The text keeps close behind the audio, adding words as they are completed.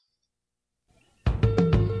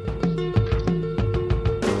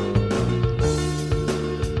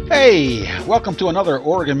Hey, welcome to another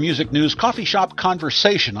Oregon Music News Coffee Shop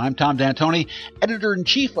Conversation. I'm Tom D'Antoni,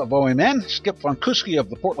 Editor-in-Chief of OMN, Skip Fonkuski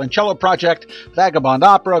of the Portland Cello Project, Vagabond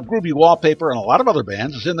Opera, Groovy Wallpaper, and a lot of other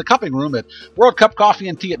bands is in the cupping room at World Cup Coffee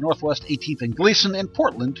and Tea at Northwest 18th and Gleason in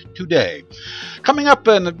Portland today. Coming up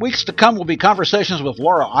in the weeks to come will be conversations with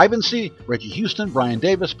Laura Ivansy, Reggie Houston, Brian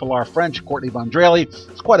Davis, Pilar French, Courtney Vondrelli.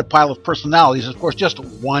 It's quite a pile of personalities, of course, just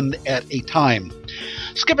one at a time.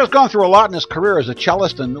 Skip has gone through a lot in his career as a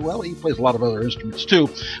cellist, and, well, he plays a lot of other instruments, too.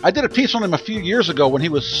 I did a piece on him a few years ago when he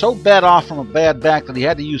was so bad off from a bad back that he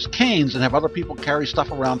had to use canes and have other people carry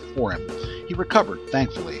stuff around for him. He recovered,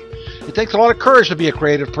 thankfully. It takes a lot of courage to be a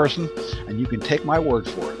creative person, and you can take my word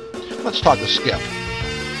for it. Let's talk to Skip.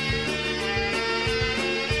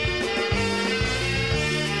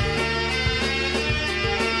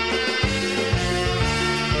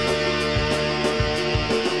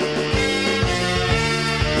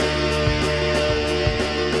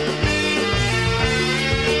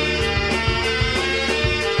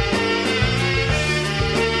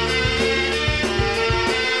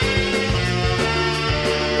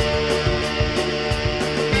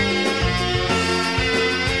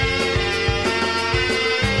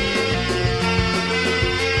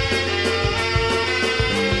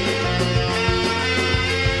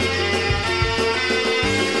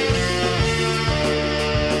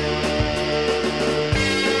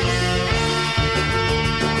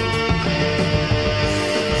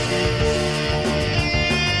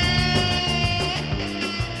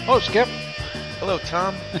 Hello, Skip. Hello,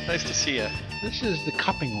 Tom. Nice to see you. This is the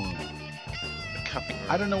cupping room. The cupping room.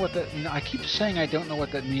 I don't know what that means. I keep saying I don't know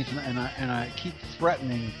what that means, and I keep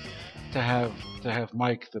threatening to have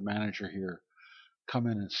Mike, the manager here, come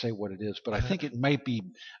in and say what it is. But I think it might be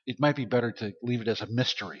better to leave it as a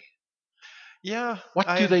mystery. Yeah.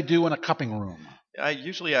 What do they do in a cupping room? I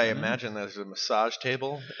imagine there's a massage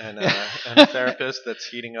table and a therapist that's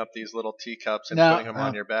heating up these little teacups and putting them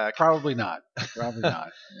on your back. Probably not. Probably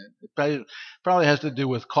not. It probably has to do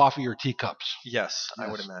with coffee or teacups. Yes,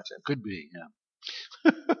 I would imagine. Could be,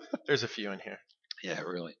 yeah. There's a few in here. Yeah,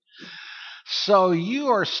 really. So you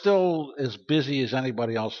are still as busy as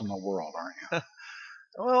anybody else in the world, aren't you?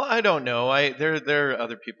 Well, I don't know. There are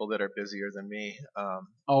other people that are busier than me.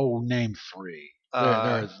 Name three.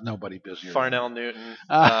 There is nobody busier. Farnell Newton,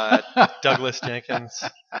 Douglas Jenkins,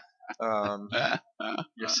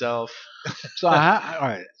 yourself. So, all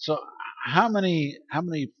right. So, how many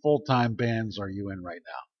full-time bands are you in right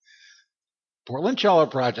now? Portland Cello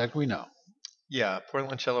Project, we know. Yeah,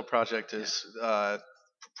 Portland Cello Project is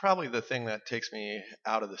probably the thing that takes me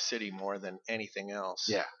out of the city more than anything else.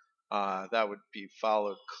 Yeah. That would be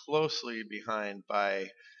followed closely behind by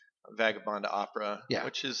Vagabond Opera,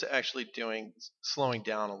 which is actually slowing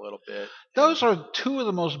down a little bit. Those are two of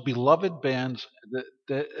the most beloved bands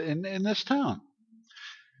that in this town.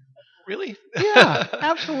 Really? Yeah,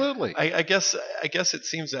 absolutely. I guess it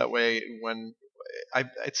seems that way when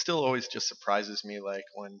it still always just surprises me, like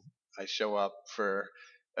when I show up for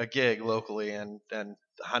a gig locally and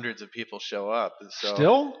hundreds of people show up. So,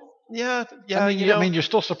 still? Yeah. I mean, you're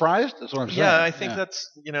still surprised? That's what I'm saying. Yeah, I think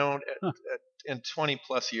that's, in 20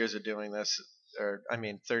 plus years of doing this,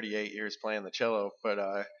 38 years playing the cello, but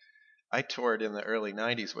I toured in the early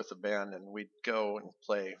 90s with a band, and we'd go and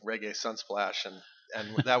play Reggae Sunsplash,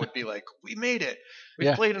 and that would be like, we made it.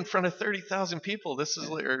 We played in front of 30,000 people. This is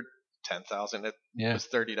or 10,000. It was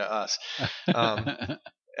 30 to us.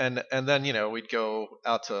 And then, we'd go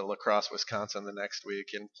out to La Crosse, Wisconsin the next week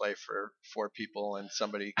and play for 4 people, and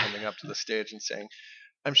somebody coming up to the stage and saying,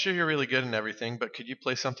 I'm sure you're really good and everything, but could you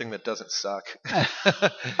play something that doesn't suck?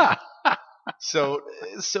 So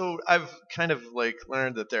I've kind of like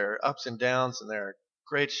learned that there are ups and downs, and there are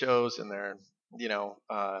great shows, and there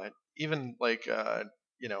are, even like,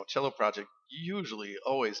 Cello Project usually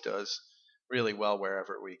always does really well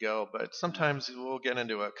wherever we go, but sometimes we'll get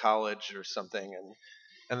into a college or something,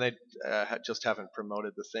 and they just haven't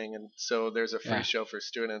promoted the thing, and so there's a free show for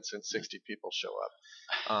students and 60 people show up.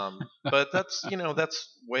 But that's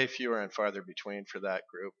way fewer and farther between for that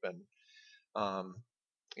group. And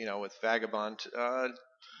with Vagabond,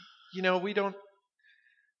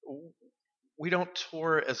 we don't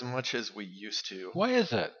tour as much as we used to. Why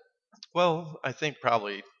is that? Well, I think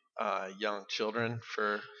probably young children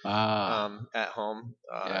for at home.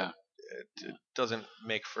 It doesn't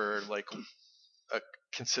make for like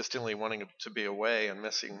consistently wanting to be away and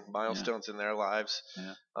missing milestones in their lives.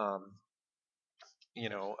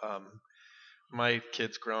 My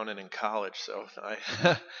kid's grown and in college, so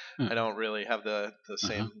I don't really have the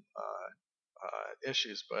same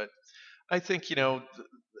issues. But I think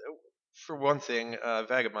for one thing,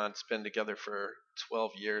 Vagabond's been together for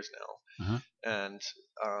 12 years now, Uh-huh. and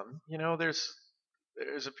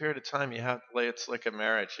there's a period of time you have to play. It's like a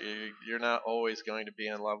marriage. You're not always going to be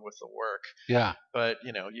in love with the work, Yeah. but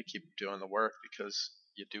you keep doing the work because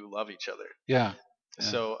you do love each other. Yeah. Yeah.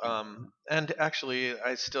 So, and actually,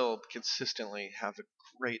 I still consistently have a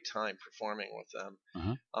great time performing with them.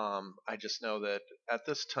 Uh-huh. I just know that at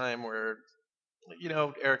this time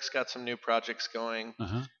Eric's got some new projects going.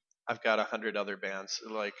 Uh-huh. I've got 100 other bands,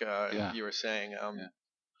 like Yeah. you were saying.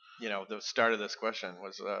 Yeah. The start of this question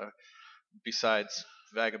was besides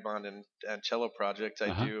Vagabond and Cello Project, I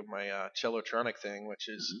Uh-huh. do my Cellotronic thing, which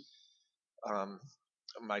is um,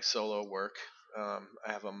 my solo work. I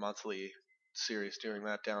have a monthly series doing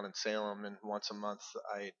that down in Salem, and once a month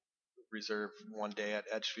I reserve one day at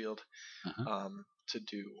Edgefield Uh-huh. to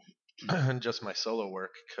do just my solo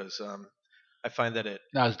work because I find that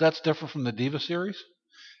Now, is that different from the Diva series?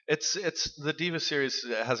 it's the Diva series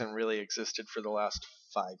hasn't really existed for the last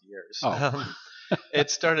 5 years. Oh. It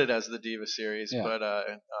started as the Diva series, Yeah. but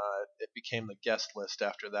it became the guest list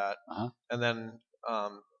after that, Uh-huh. and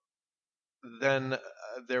then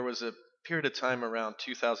there was a period of time around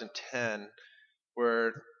 2010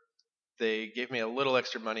 where they gave me a little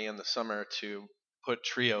extra money in the summer to put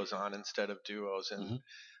trios on instead of duos, and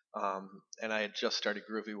I had just started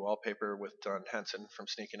Groovy Wallpaper with Don Henson from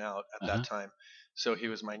Sneaking Out at Uh-huh. that time, so he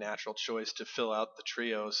was my natural choice to fill out the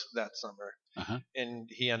trios that summer, Uh-huh. and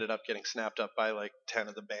he ended up getting snapped up by like 10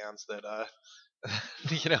 of the bands that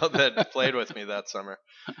that played with me that summer.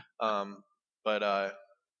 Um, but uh,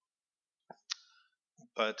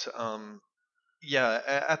 but yeah,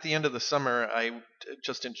 at the end of the summer, I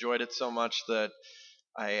just enjoyed it so much that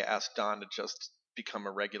I asked Don to just become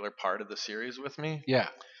a regular part of the series with me. Yeah.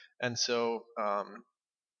 And so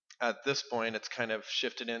at this point, it's kind of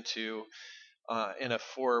shifted into in a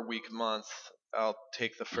 4-week month, I'll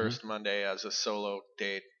take the Uh-huh. first Monday as a solo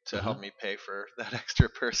date to Uh-huh. help me pay for that extra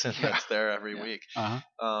person Yeah. that's there every Yeah. week. Uh-huh.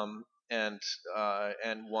 And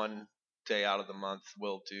one day out of the month,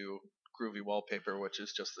 we'll do Groovy Wallpaper, which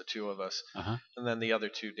is just the two of us. Uh-huh. And then the other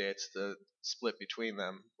 2 dates, the split between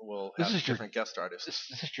them, will This have is your different guest artists.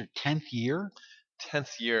 this is your 10th year?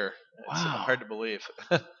 10th year. It's Wow. hard to believe.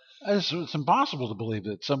 It's impossible to believe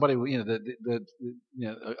that somebody,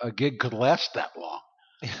 a gig could last that long.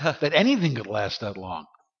 Yeah. That anything could last that long.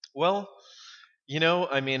 Well,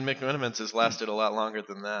 I mean, McMenamins has lasted a lot longer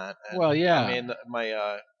than that. And, Well, yeah. I mean,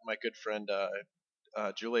 my good friend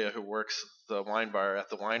Julia, who works the wine bar at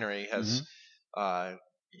the winery,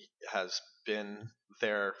 has been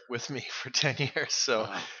there with me for 10 years. So,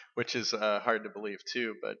 Wow. which is hard to believe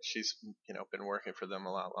too. But she's been working for them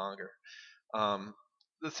a lot longer.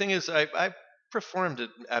 The thing is, I performed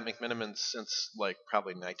at McMenamins since like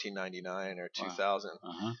probably 1999 or 2000, Wow.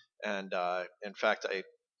 Uh-huh. and in fact, I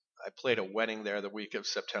played a wedding there the week of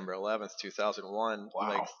September 11th, 2001, Wow.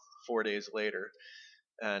 like 4 days later,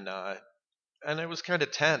 and it was kind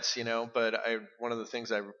of tense, But one of the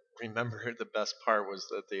things I remember the best part was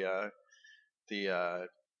that the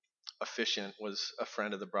officiant was a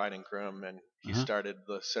friend of the bride and groom, and he Uh-huh. started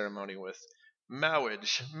the ceremony with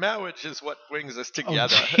marriage. Marriage is what brings us Oh,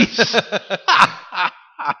 together. jeez.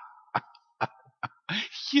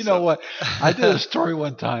 You know what? I did a story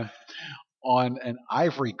one time on an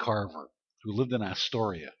ivory carver who lived in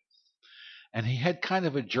Astoria, and he had kind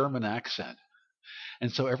of a German accent. And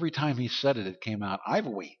so every time he said it, it came out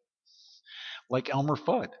ivory, like Elmer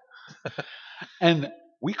Fudd. And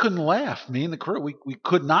we couldn't laugh, me and the crew. We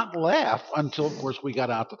could not laugh until, of course, we got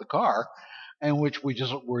out to the car, in which we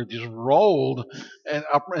just rolled and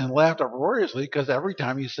up and laughed uproariously because every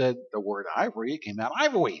time he said the word ivory, it came out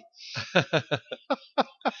ivory.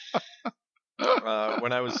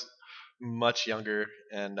 When I was much younger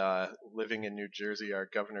and living in New Jersey, our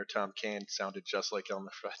governor Tom Kane sounded just like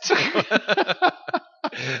Elmer Fudd.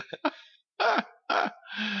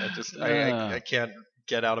 I can't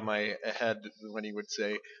get out of my head when he would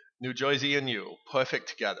say, "New Jersey and you, perfect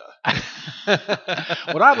together."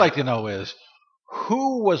 What I'd like to know is,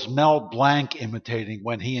 who was Mel Blanc imitating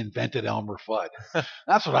when he invented Elmer Fudd?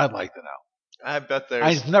 That's what I'd like to know. I bet there's.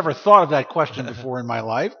 I've never thought of that question before in my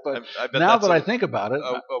life, but I bet now that I think about it,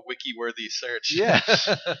 a wiki-worthy search. Yes.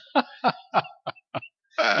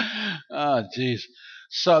 Oh, jeez.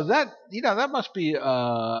 So that must be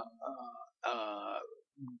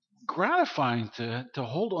gratifying to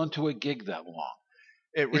hold on to a gig that long.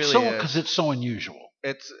 It really is because it's so unusual.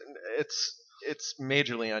 It's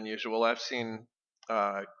majorly unusual. I've seen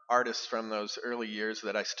artists from those early years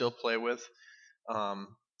that I still play with,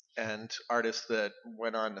 and artists that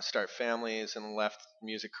went on to start families and left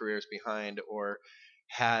music careers behind, or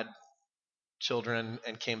had children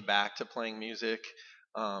and came back to playing music.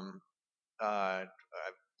 Um,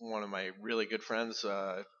 One of my really good friends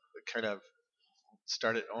kind of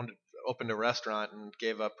opened a restaurant and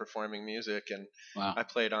gave up performing music, and Wow. I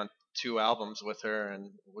played on 2 albums with her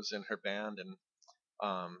and was in her band. And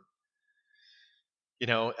um,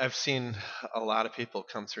 I've seen a lot of people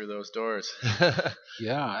come through those doors.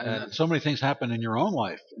 Yeah, and And so many things happen in your own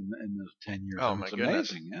life in those 10 years. oh I mean, my it's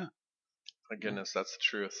goodness, amazing. Yeah. my goodness, that's the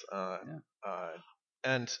truth. Yeah.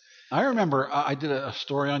 And I remember I did a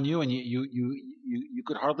story on you, and you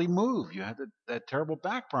could hardly move. You had that terrible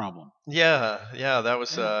back problem. yeah, that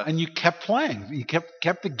was Yeah. And you kept playing. You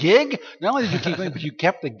kept the gig. Not only did you keep playing, but you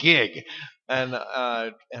kept the gig. and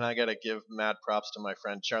I got to give mad props to my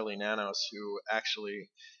friend Charlie Nanos, who actually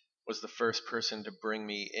was the first person to bring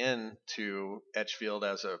me in to Edgefield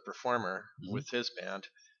as a performer with his band.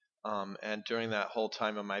 And during that whole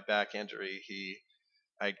time of my back injury,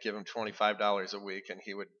 I'd give him $25 a week, and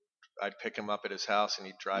I'd pick him up at his house, and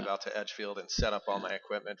he'd drive out to Edgefield and set up all my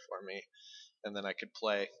equipment for me, and then I could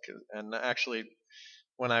play. And actually,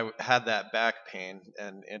 when I had that back pain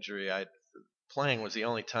and injury, playing was the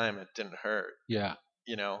only time it didn't hurt. Yeah.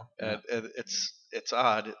 It's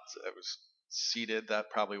odd. I was seated.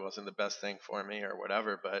 That probably wasn't the best thing for me or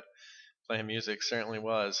whatever, but playing music certainly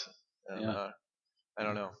was. And I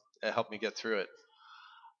don't know. It helped me get through it.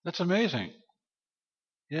 That's amazing.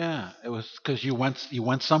 Yeah, it was because you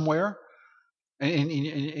went somewhere, and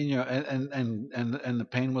you know, and the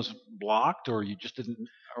pain was blocked, or you just didn't.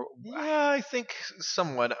 Or, Yeah, I think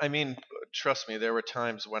somewhat. I mean, trust me, there were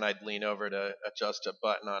times when I'd lean over to adjust a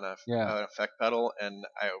button on an effect pedal, and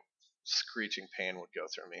screeching pain would go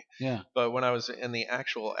through me. Yeah. But when I was in the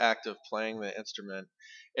actual act of playing the instrument,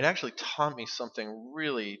 it actually taught me something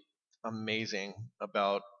really amazing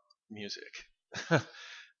about music,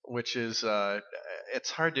 which is it's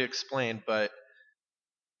hard to explain, but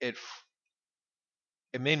it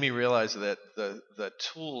it made me realize that the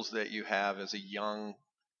tools that you have as a young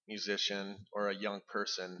musician or a young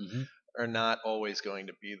person are not always going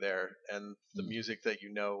to be there, and the music that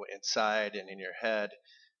you know inside and in your head,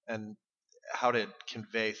 and how to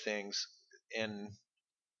convey things in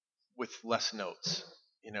with less notes,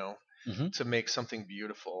 to make something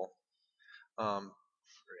beautiful. Um,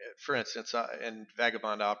 for instance, in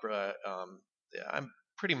Vagabond Opera, I'm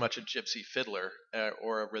pretty much a gypsy fiddler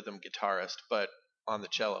or a rhythm guitarist, but on the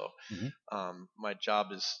cello. My job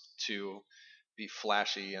is to be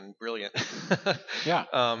flashy and brilliant. Yeah.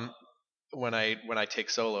 When I take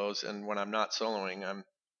solos, and when I'm not soloing, I'm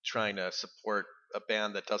trying to support a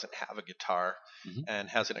band that doesn't have a guitar and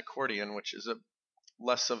has an accordion, which is a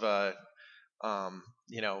less of a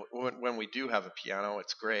when we do have a piano,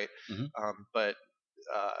 it's great, but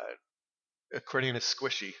accordion is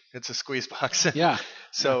squishy. It's a squeeze box. Yeah.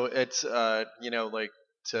 So it's like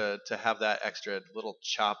to have that extra little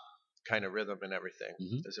chop kind of rhythm and everything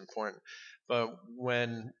is important. But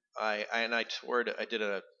when I toured, I did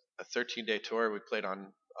a 13-day tour. We played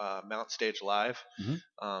on Mount Stage Live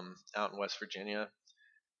out in West Virginia,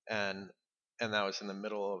 and that was in the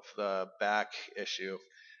middle of the back issue.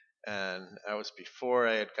 And I was before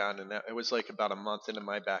I had gone, and it was like about a month into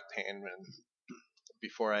my back pain, and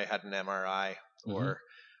before I had an MRI or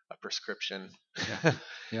a prescription.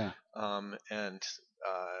 Yeah. And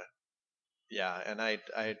and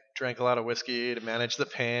I drank a lot of whiskey to manage the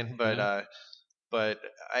pain, but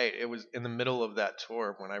it was in the middle of that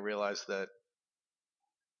tour when I realized that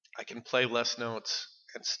I can play less notes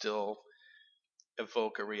and still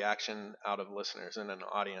evoke a reaction out of listeners and an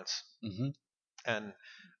audience. And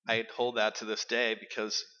I hold that to this day,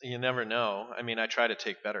 because you never know. I mean, I try to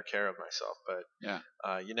take better care of myself,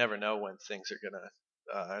 but you never know when things are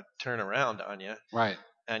gonna turn around on you. Right.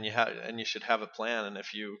 And you should have a plan. And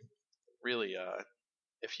if you really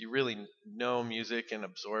know music and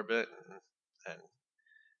absorb it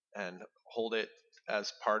and hold it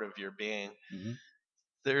as part of your being,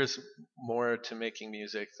 there's more to making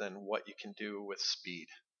music than what you can do with speed,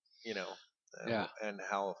 and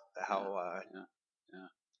how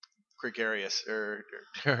gregarious or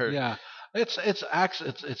yeah, it's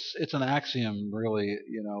an axiom, really.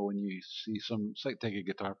 When you see take a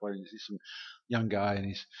guitar player and you see some young guy and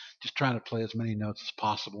he's just trying to play as many notes as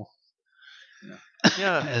possible,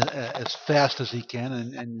 as fast as he can,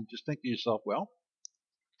 and you just think to yourself, well,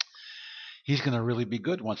 he's going to really be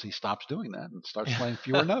good once he stops doing that and starts playing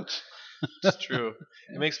fewer notes. It's true.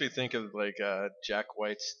 It makes me think of like Jack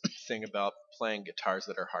White's thing about playing guitars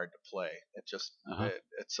that are hard to play. It just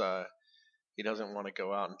it's he doesn't want to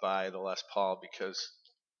go out and buy the Les Paul because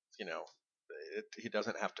he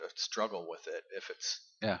doesn't have to struggle with it if it's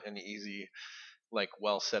an easy, like,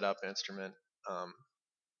 well set up instrument.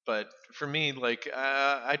 But for me, like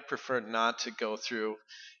I'd prefer not to go through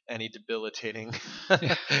any debilitating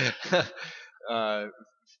uh,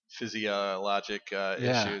 physiologic Yeah,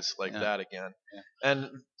 issues like yeah, that again. yeah. And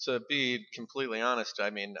to be completely honest, I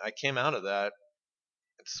mean, I came out of that.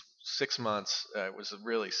 It's 6 months. It was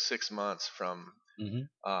really 6 months from, Hmm.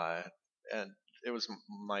 uh, and it was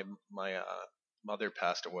my mother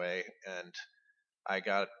passed away, and I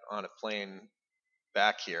got on a plane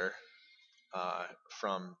back here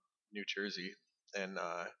from New Jersey,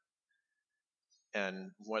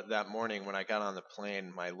 and what that morning when I got on the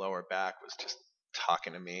plane, my lower back was just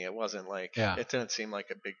talking to me. It wasn't like Yeah. it didn't seem like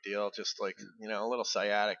a big deal, just like a little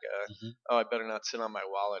sciatica. Hmm. Oh, I better not sit on my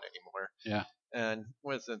wallet anymore. Yeah, And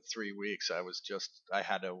within 3 weeks, I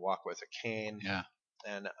had to walk with a cane, yeah.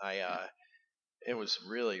 and it was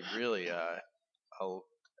really, really a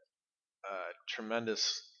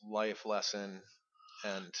tremendous life lesson,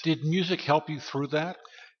 and Did music help you through that?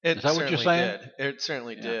 Is it that what you're certainly saying? did. It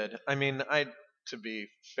certainly Yeah, did. I mean, to be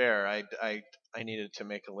fair, I needed to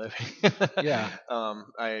make a living. yeah.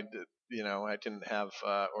 I didn't have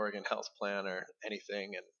Oregon Health Plan or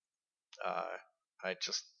anything, and I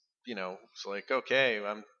just, was like, okay,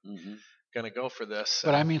 I'm Hmm. gonna go for this.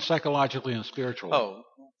 But I And mean psychologically and spiritually. oh,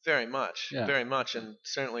 Yeah, very much, yeah, and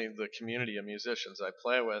certainly the community of musicians I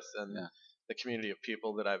play with, and yeah. the community of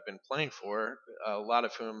people that I've been playing for, a lot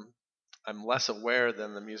of whom I'm less aware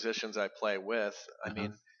than the musicians I play with. I Uh-huh.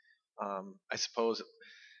 mean, I suppose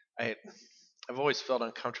I I've always felt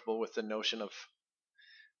uncomfortable with the notion of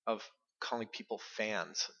calling people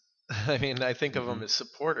fans. I mean, I think of Hmm. them as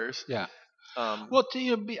supporters. Yeah. Um, Well,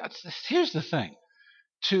 here's the thing: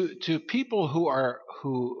 to people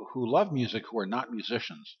who love music who are not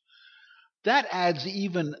musicians, that adds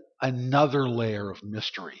even another layer of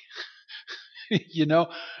mystery. you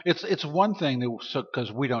know, it's one thing that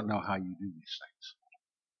because we don't know how you do these things.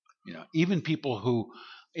 Even people who,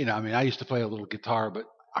 I mean, I used to play a little guitar, but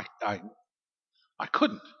I I, I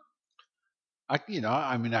couldn't. I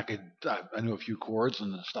mean, I knew a few chords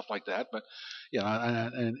and stuff like that, but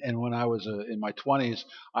and when I was in my 20s,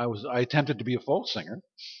 I attempted to be a folk singer,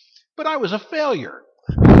 but I was a failure.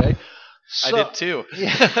 Okay, I so did too.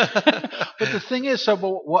 yeah, but the thing is, so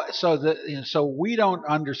but what? So so we don't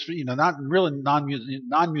understand. Not really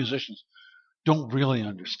non musicians don't really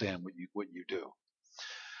understand what you do,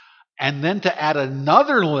 and then to add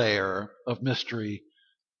another layer of mystery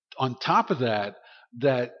on top of that,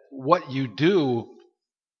 that what you do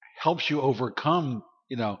helps you overcome,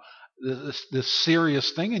 this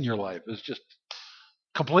serious thing in your life is just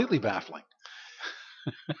completely baffling.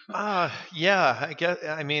 Yeah, I guess.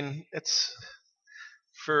 I mean, it's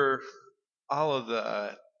for all of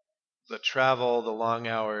the travel, the long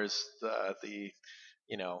hours, the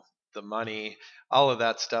you know the money, all of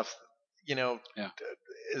that stuff. You know, Yeah,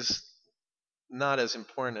 is not as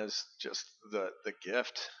important as just the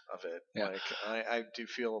gift of it. yeah, Like I do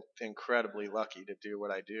feel incredibly lucky to do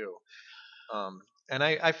what I do, and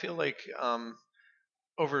I feel like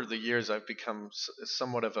over the years I've become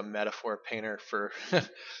somewhat of a metaphor painter for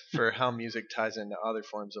for how music ties into other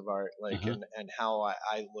forms of art, like uh-huh, and how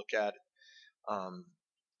I look at um,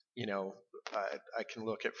 you know I can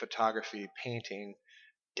look at photography, painting,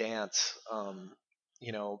 dance,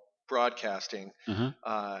 you know, broadcasting, uh-huh,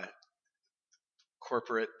 uh,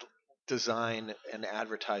 corporate design and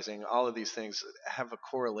advertising. All of these things have a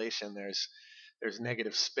correlation. There's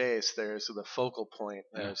negative space. There's the focal point.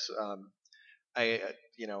 yeah, There's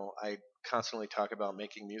I constantly talk about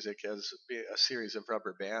making music as a series of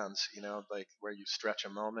rubber bands. Like where you stretch a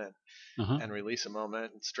moment uh-huh, and release a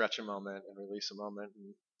moment, and stretch a moment and release a moment,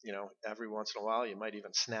 and every once in a while you might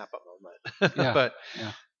even snap a moment. yeah, but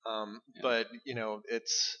yeah, um, yeah, but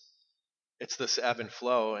it's this ebb and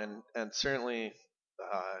flow, and certainly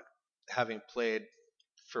uh, having played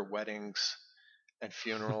for weddings and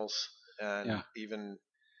funerals and yeah, even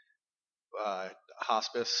uh,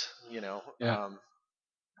 hospice, yeah,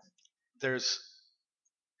 there's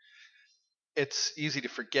it's easy to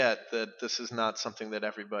forget that this is not something that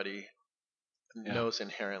everybody yeah, knows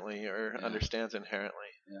inherently or yeah, understands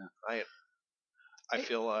inherently. yeah. I I Eh,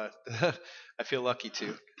 feel I feel lucky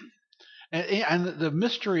to. and the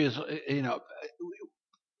mystery is,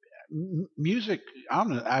 music.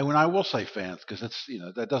 When I will say fans, because it's,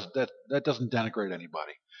 that doesn't denigrate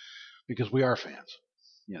anybody, because we are fans,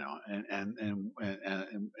 and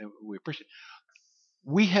we appreciate.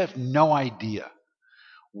 We have no idea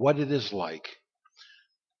what it is like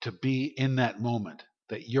to be in that moment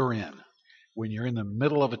that you're in when you're in the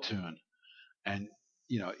middle of a tune, and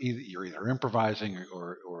you're either improvising,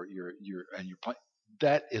 or you're playing.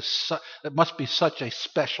 That must be such a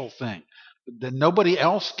special thing that nobody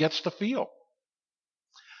else gets to feel.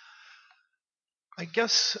 I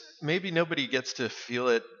guess maybe nobody gets to feel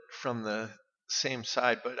it from the same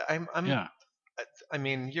side, but Yeah. I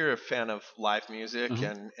mean, you're a fan of live music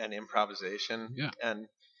Mhm. and improvisation, Yeah. and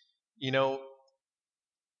you know,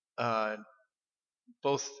 uh,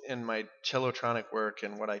 both in my cellotronic work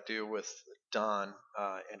and what I do with Don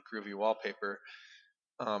and Groovy Wallpaper.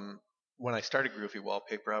 Um, when I started Groovy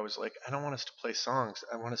Wallpaper, I was like, I don't want us to play songs.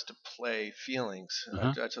 I want us to play feelings.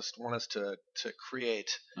 Uh-huh. I just want us to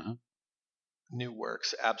create Uh-huh. new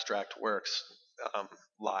works, abstract works, um,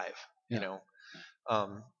 live. You Yeah. know,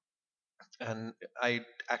 um, and I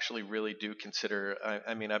actually really do consider.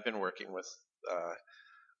 I mean, I've been working with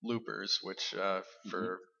loopers, which Mhm.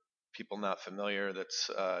 for people not familiar, that's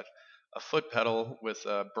a foot pedal with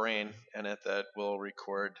a brain in it that will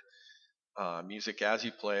record music as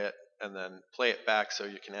you play it, and then play it back so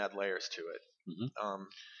you can add layers to it. Mhm. Um,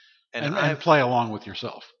 and And play along with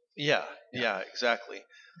yourself. yeah, Yeah. yeah, exactly.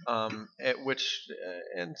 At which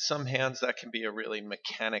in some hands that can be a really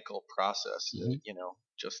mechanical process, Mhm.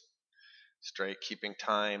 just straight keeping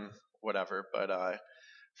time, whatever. But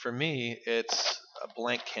for me, it's a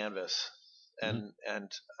blank canvas, Mhm.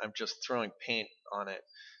 and I'm just throwing paint on it,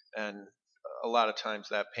 and a lot of times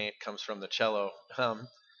that paint comes from the cello,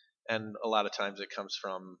 and a lot of times it comes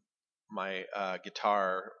from my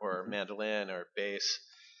guitar or Mhm. mandolin or bass,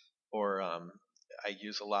 or I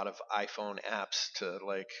use a lot of iPhone apps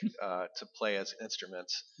to play as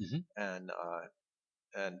instruments, Mhm.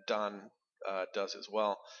 and Don does as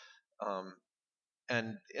well. Um,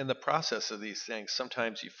 and in the process of these things,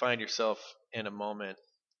 sometimes you find yourself in a moment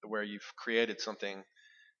where you've created something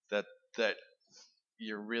that that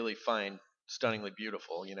you really find stunningly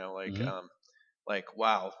beautiful. Mhm. Like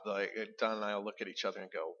wow, like Don and I will look at each other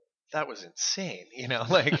and go, that was insane.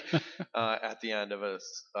 Like at the end of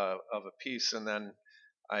a piece, and then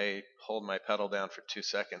I hold my pedal down for 2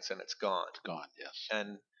 seconds and it's gone. It's gone. Yes.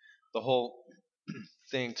 And the whole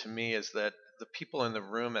thing to me is that the people in the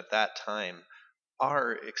room at that time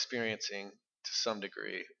are experiencing to some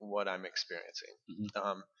degree what I'm experiencing.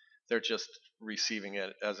 Mhm. They're just receiving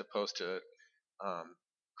it as opposed to um,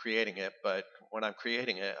 creating it. But when I'm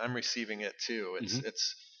creating it, I'm receiving it too. Mhm.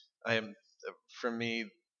 I am, for me,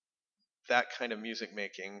 that kind of music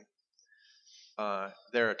making.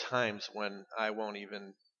 There are times when I won't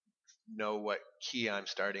even know what key I'm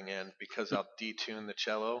starting in because I'll detune the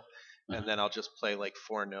cello, and Uh-huh. then I'll just play like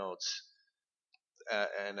four notes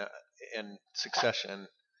and in succession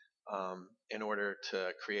in order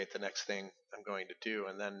to create the next thing I'm going to do,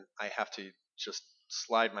 and then I have to just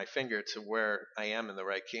slide my finger to where I am in the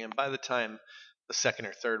right key, and by the time the second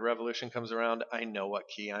or third revolution comes around, I know what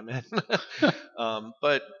key I'm in.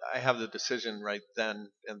 But I have the decision right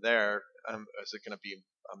then and there. Is it going to be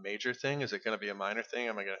a major thing? Is it going to be a minor thing?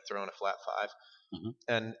 Am I going to throw in a flat five? Mhm.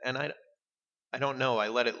 And I don't know. I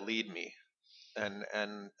let it lead me, and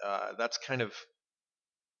that's kind of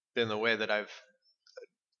been the way that I've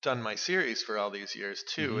done my series for all these years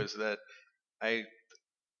too. Mhm. Is that I,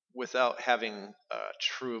 without having a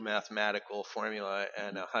true mathematical formula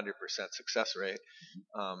and Mhm. 100% success rate,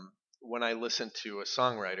 when I listen to a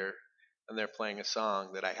songwriter and they're playing a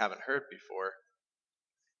song that I haven't heard before,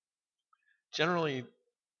 generally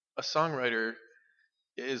a songwriter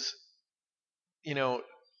is, you know,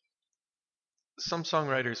 some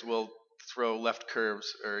songwriters will throw left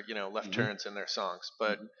curves or left Mhm. turns in their songs,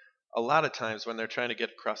 but Mhm. a lot of times when they're trying to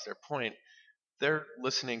get across their point, they're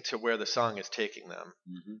listening to where the song is taking them,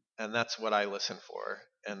 Mhm. and that's what I listen for.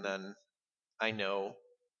 And then I know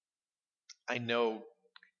I know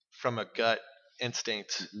from a gut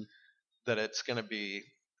instinct Mhm. that it's going to be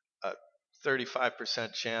a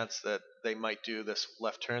 35% chance that they might do this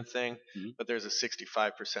left turn thing, Mhm. but there's a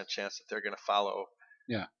 65% chance that they're going to follow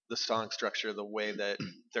Yeah. the song structure the way that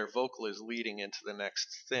their vocal is leading into the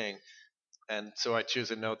next thing. And so I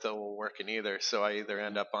choose a note that will work in either. So I either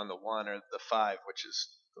end up on the one or the five, which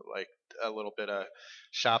is like a little bit of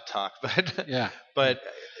shop talk, but Yeah. but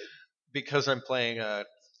because I'm playing a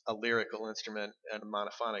lyrical instrument and a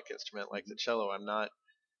monophonic instrument like the cello,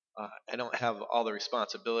 I don't have all the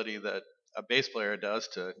responsibility that a bass player does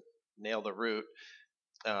to nail the root.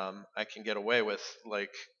 I can get away with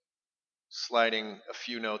like sliding a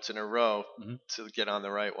few notes in a row Mhm. to get on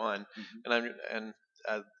the right one. Mhm. And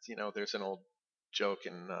there's an old joke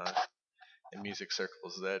in music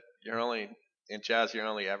circles that in jazz you're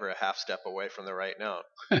only ever a half step away from the right note.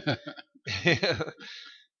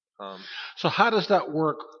 um, So how does that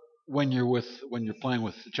work when you're playing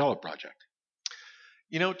with the cello project?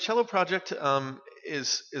 Cello Project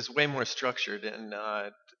is way more structured, and uh,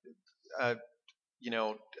 you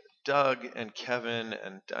know Doug and Kevin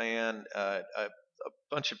and Diane, a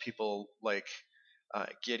bunch of people like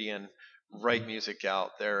Gideon write music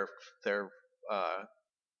out. They're uh,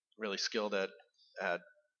 really skilled at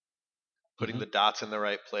putting the dots in the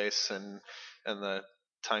right place and the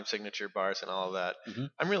time signature bars and all of that.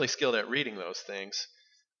 I'm really skilled at reading those things,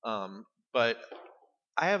 but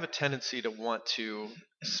I have a tendency to want to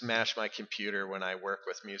smash my computer when I work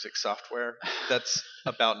with music software that's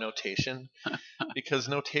about notation, because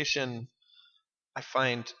notation, I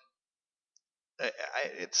find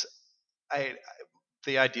it's I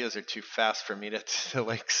the ideas are too fast for me to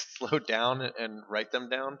like slow down and write them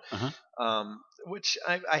down, which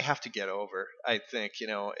I have to get over. I think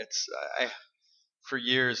it's I for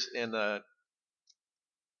years in the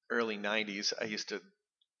early 90s I used to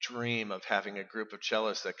dream of having a group of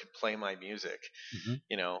cellists that could play my music,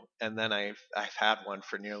 and then I've had one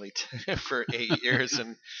for nearly for 8 years,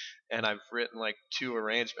 and I've written like 2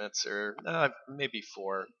 arrangements, or maybe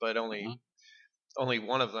 4, but only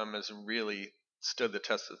one of them has really stood the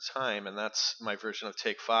test of time, and that's my version of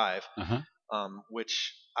Take 5,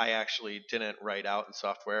 which I actually didn't write out in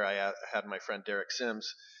software. I had my friend Derek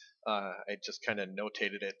Sims. I just kind of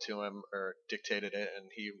notated it to him or dictated it, and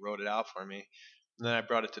he wrote it out for me. And then I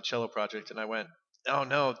brought it to Cello Project, and I went, "Oh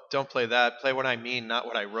no, don't play that. Play what I mean, not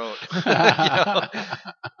what I wrote."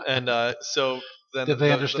 And so then did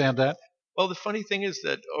they understand that? Well, the funny thing is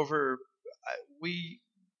that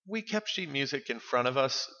we kept sheet music in front of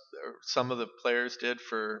us. Or some of the players did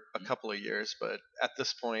for a couple of years, but at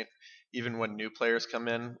this point, even when new players come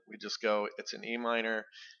in, we just go, "It's an E minor.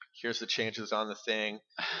 Here's the changes on the thing.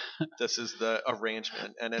 This is the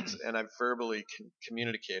arrangement," and I've verbally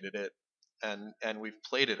communicated it, and we've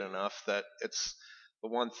played it enough that it's the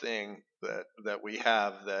one thing that we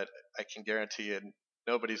have that I can guarantee, and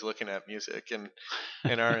nobody's looking at music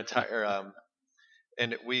in our entire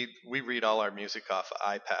and we read all our music off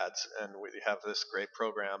iPads, and we have this great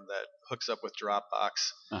program that hooks up with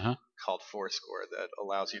Dropbox called Fourscore that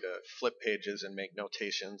allows you to flip pages and make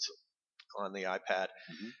notations on the iPad.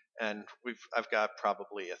 And I've got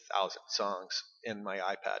probably 1,000 songs in my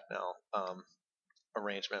iPad now,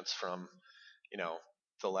 arrangements from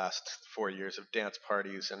the last 4 years of dance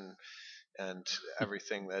parties and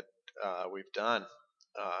everything that we've done.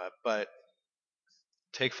 But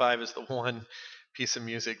Take 5 is the one piece of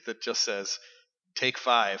music that just says Take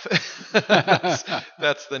 5.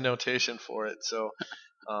 That's the notation for it. So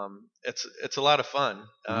it's a lot of fun,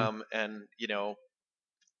 and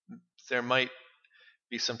there might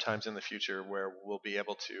be some times in the future where we'll be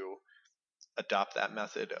able to adopt that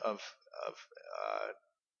method of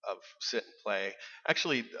sit and play.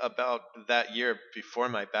 Actually, about that year before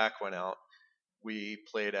my back went out, we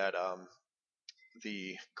played at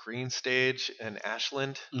the Green Stage in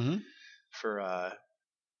Ashland for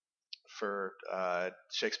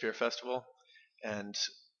Shakespeare Festival, and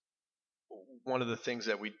one of the things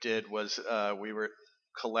that we did was we were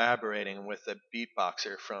collaborating with a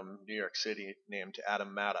beatboxer from New York City named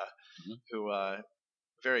Adam Matta, who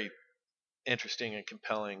very interesting and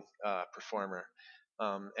compelling performer,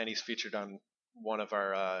 and he's featured on one of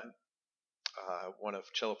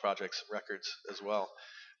Cello Project's records as well.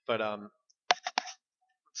 But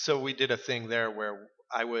so we did a thing there where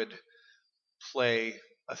I would play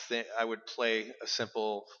a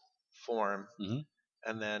simple form,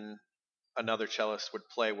 and then another cellist would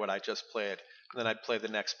play what I just played, and then I'd play the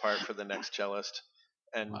next part for the next cellist,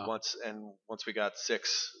 and once we got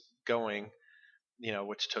 6 going,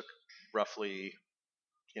 which took roughly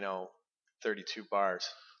 32 bars,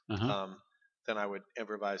 then I would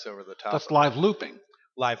improvise over the top. That's live looping.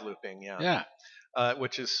 Live looping, yeah.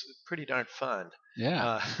 Which is pretty darn fun.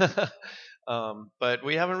 Yeah. But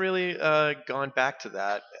we haven't really gone back to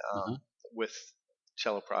that with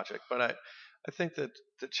Cello Project. But I think that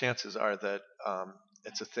the chances are that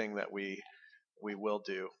it's a thing that we will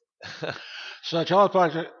do. So Cello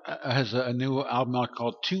Project has a new album out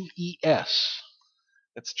called 2ES.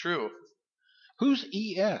 It's true. Who's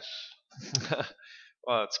ES?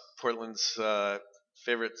 Well, it's Portland's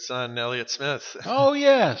favorite son, Elliott Smith. Oh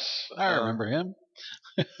yes, I remember him.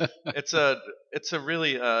 It's a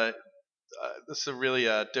really this is a really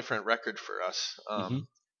different record for us.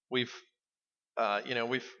 We've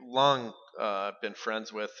long been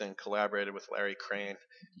friends with and collaborated with Larry Crane,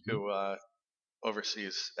 who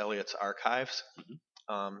oversees Elliott's archives,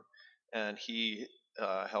 and he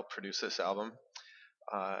helped produce this album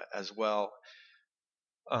as well.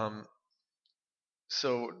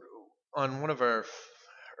 So on one of our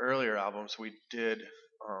earlier albums, we did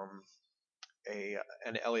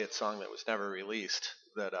an Elliott song that was never released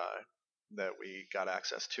that we got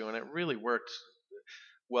access to, and it really worked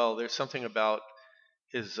well, there's something about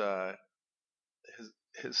his his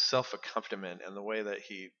his self accompaniment and the way that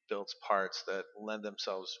he builds parts that lend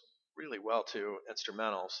themselves really well to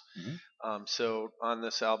instrumentals. So on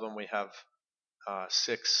this album we have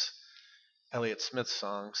 6 Elliott Smith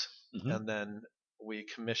songs, and then we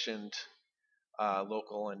commissioned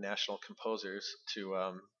local and national composers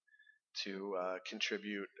to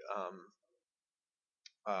contribute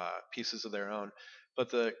pieces of their own. But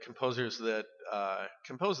the composers that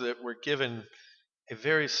composed it were given a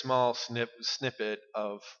very small snippet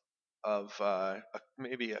of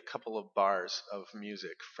maybe a couple of bars of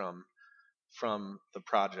music from the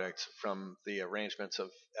project, from the arrangements of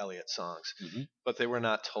Elliott's songs, but they were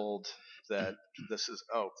not told that this is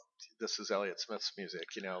Elliott Smith's music.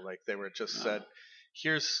 Like they were just said,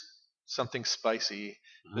 here's something spicy.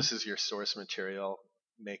 This is your source material.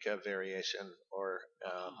 Make a variation or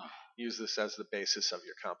use this as the basis of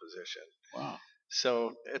your composition. Wow.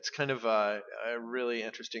 So it's kind of a really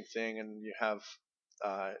interesting thing, and you have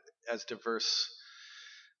as diverse,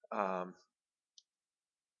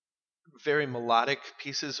 very melodic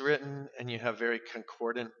pieces written, and you have very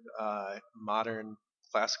concordant modern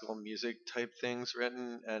classical music type things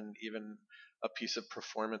written, and even a piece of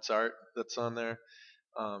performance art that's on there.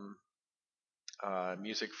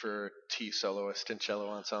 Music for T soloist and cello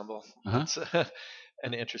ensemble. That's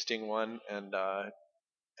an interesting one, and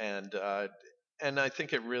I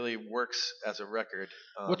think it really works as a record.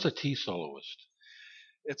 What's a tea soloist?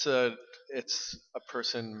 It's a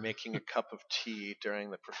person making a cup of tea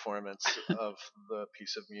during the performance of the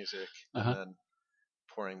piece of music, and then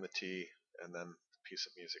pouring the tea, and then the piece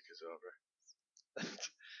of music is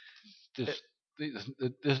over.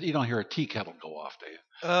 You don't hear a tea kettle go off, do you?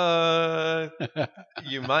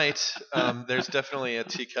 You might. There's definitely a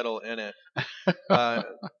tea kettle in it. Well,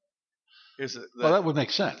 that would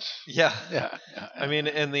make sense. Yeah. Yeah. I mean,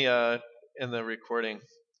 in the recording,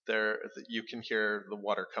 there you can hear the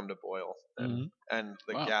water come to boil, and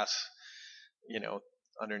the gas,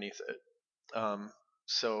 underneath it.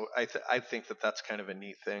 So I think that's kind of a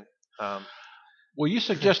neat thing. Well, you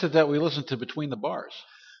suggested that we listen to Between the Bars.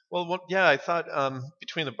 Well, yeah, I thought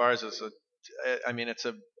Between the Bars is it's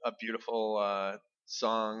a beautiful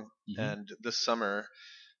song, and this summer,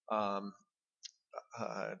 5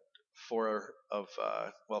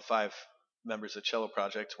 members of Cello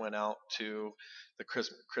Project went out to the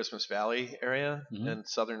Christmas Valley area in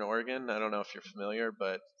Southern Oregon. I don't know if you're familiar,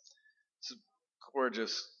 but it's a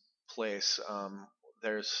gorgeous place.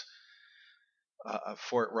 There's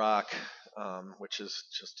Fort Rock, which is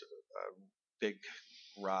just a big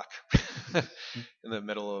rock in the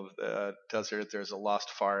middle of the desert. There's a lost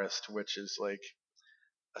forest, which is like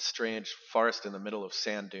a strange forest in the middle of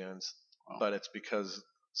sand dunes, but it's because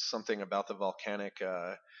something about the volcanic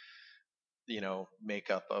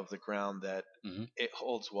makeup of the ground that it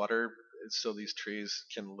holds water, so these trees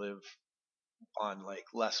can live on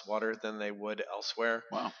like less water than they would elsewhere.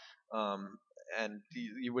 Wow. And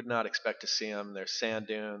you would not expect to see them. There's sand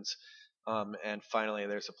dunes. And finally,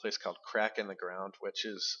 there's a place called Crack in the Ground, which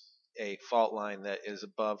is a fault line that is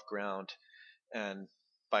above ground, and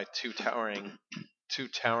by two towering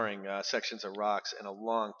sections of rocks and a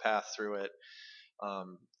long path through it.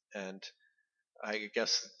 And I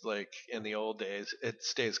guess like in the old days, it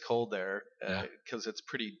stays cold there because it's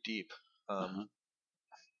pretty deep. And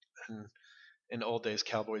in old days,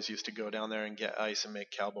 cowboys used to go down there and get ice and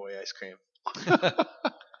make cowboy ice cream.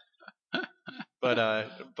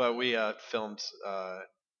 But we filmed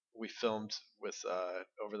with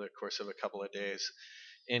over the course of a couple of days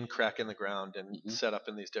in Crack in the Ground, and set up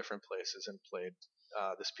in these different places and played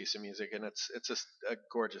this piece of music, and it's just a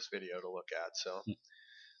gorgeous video to look at. So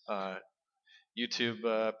YouTube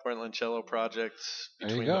Portland Cello Project,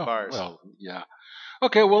 Between the Bars. Well, yeah.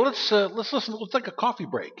 Okay, well let's listen. We'll take a coffee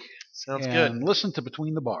break. Sounds good. And listen to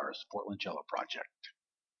Between the Bars, Portland Cello Project.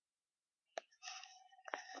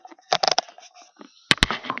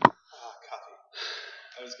 Coffee.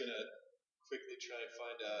 I was gonna quickly try and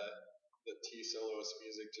find the T soloist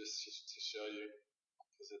music just to show you,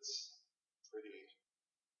 because it's pretty.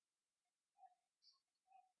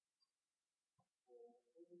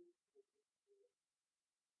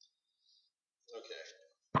 Okay,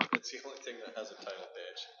 it's the only thing that has a title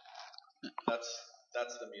page.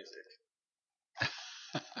 That's the music.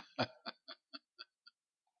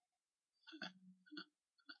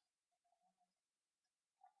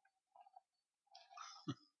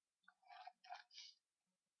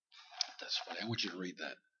 That's funny. I want you to read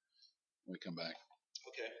that when we come back.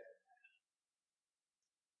 Okay.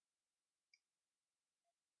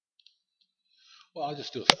 Well, I'll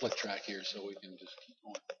just do a split track here so we can just keep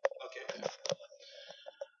going. Okay. Yeah.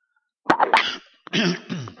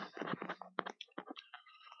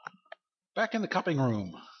 back in the cupping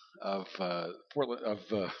room of Portland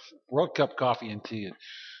World Cup Coffee and Tea at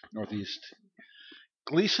Northeast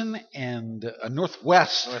Gleason and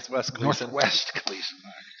Northwest Gleason. Northwest Gleason.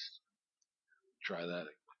 Try that.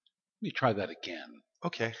 Let me try that again.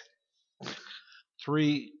 Okay.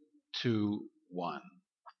 3, 2, 1.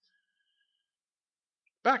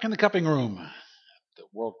 Back in the cupping room, the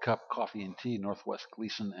World Cup Coffee and Tea, Northwest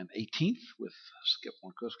Gleason and 18th with Skip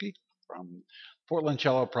Wankuski from Portland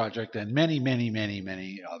Cello Project and many, many, many,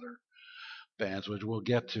 many other bands, which we'll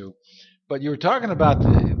get to. But you were talking about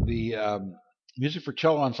the music for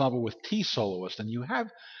cello ensemble with T soloist, and you have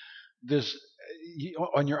this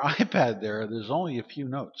on your iPad there. There's only a few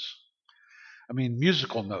notes. I mean,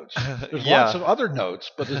 musical notes. There's lots of other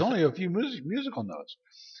notes, but there's only a few musical notes.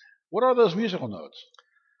 What are those musical notes?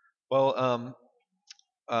 Well,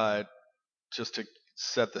 just to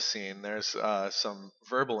set the scene, there's some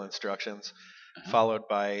verbal instructions followed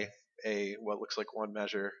by what looks like one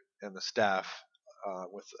measure in the staff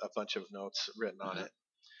with a bunch of notes written on it.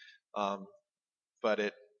 But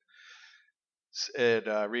it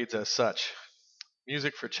reads as such: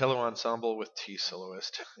 Music for cello ensemble with T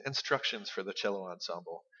soloist. Instructions for the cello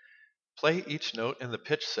ensemble. Play each note in the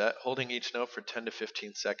pitch set, holding each note for 10 to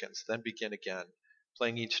 15 seconds, then begin again,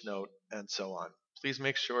 playing each note, and so on. Please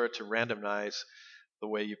make sure to randomize the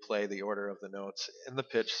way you play the order of the notes in the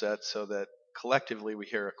pitch set so that collectively we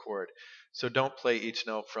hear a chord. So don't play each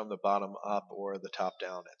note from the bottom up or the top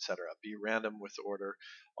down, etc. Be random with the order.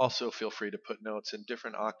 Also feel free to put notes in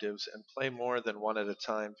different octaves and play more than one at a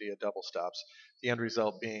time via double stops, the end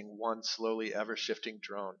result being one slowly ever-shifting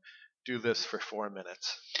drone. Do this for 4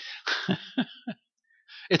 minutes.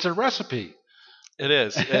 It's a recipe. It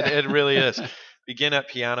is. It really is. Begin at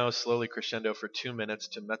piano, slowly crescendo for 2 minutes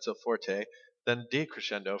to mezzo forte, then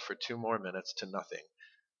decrescendo for 2 more minutes to nothing.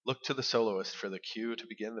 Look to the soloist for the cue to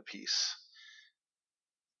begin the piece.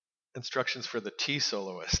 Instructions for the T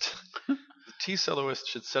soloist. The T soloist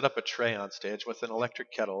should set up a tray on stage with an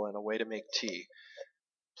electric kettle and a way to make tea.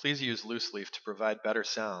 Please use loose leaf to provide better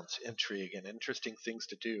sounds, intrigue, and interesting things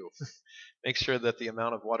to do. Make sure that the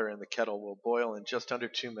amount of water in the kettle will boil in just under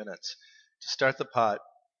 2 minutes. To start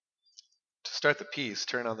the piece,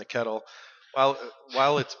 turn on the kettle.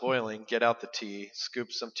 While it's boiling, get out the tea,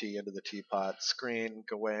 scoop some tea into the teapot, screen,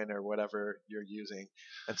 Gawain, or whatever you're using,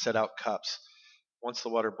 and set out cups. Once the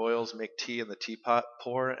water boils, make tea in the teapot,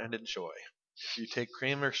 pour, and enjoy. If you take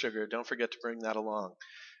cream or sugar, don't forget to bring that along.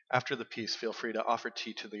 After the piece, feel free to offer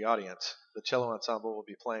tea to the audience. The cello ensemble will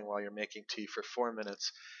be playing while you're making tea for 4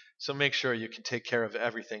 minutes, so make sure you can take care of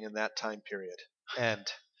everything in that time period.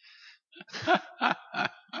 End.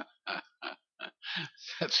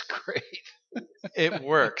 That's great. It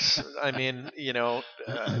works. I mean,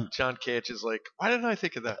 John Cage is like, why didn't I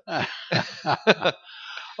think of that?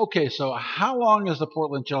 Okay, so how long has the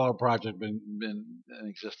Portland Cello Project been in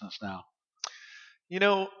existence now?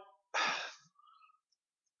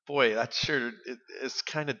 Boy, that's sure it's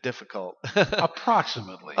kind of difficult.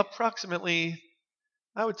 Approximately,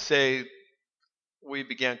 I would say we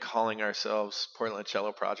began calling ourselves Portland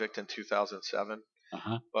Cello Project in 2007.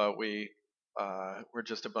 But we're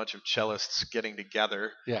just a bunch of cellists getting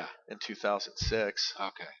together in 2006.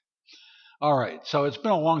 Okay. All right. So it's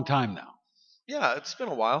been a long time now. Yeah, it's been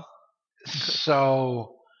a while.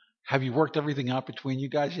 So have you worked everything out between you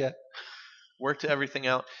guys yet? Worked everything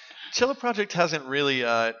out. Cello Project hasn't really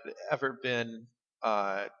ever been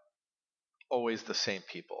always the same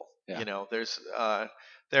people. Yeah.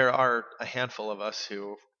 There are a handful of us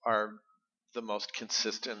who are the most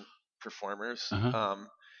consistent performers.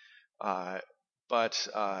 But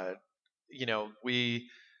we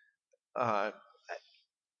I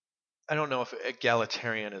don't know if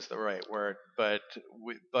egalitarian is the right word, but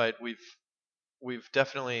we've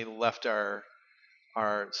definitely left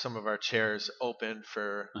some of our chairs open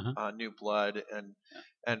for new blood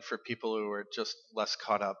and for people who are just less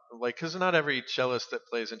caught up. Like, because not every cellist that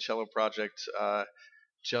plays in Cello Project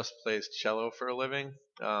just plays cello for a living.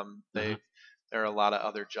 There are a lot of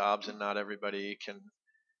other jobs, and not everybody can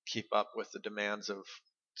keep up with the demands of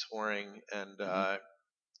touring and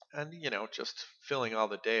just filling all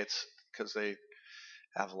the dates because they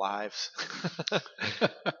have lives.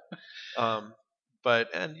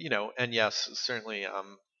 And yes, certainly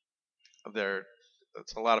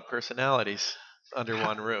it's a lot of personalities under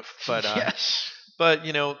one roof. But yes. But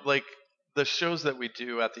like the shows that we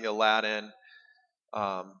do at the Aladdin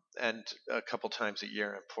and a couple times a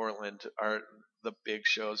year in Portland are the big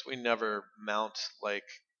shows. We never mount like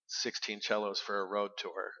 16 cellos for a road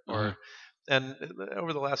tour. And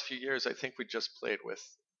over the last few years, I think we just played with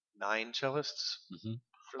 9 cellists.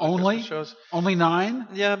 for the Christmas Only? shows. Only 9?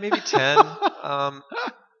 Yeah, maybe 10.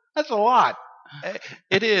 That's a lot.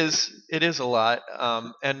 It is. It is a lot.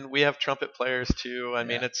 And we have trumpet players too. I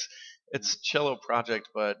mean, Yeah. it's cello project,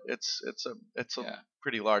 but it's a Yeah.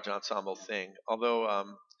 pretty large ensemble thing. Although,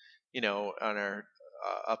 on our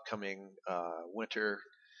upcoming winter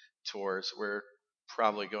tours, we're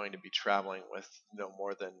probably going to be traveling with no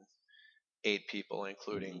more than 8 people,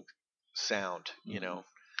 including sound. Yeah.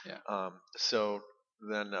 So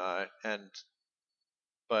then,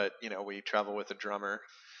 but we travel with a drummer,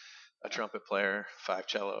 a trumpet player, 5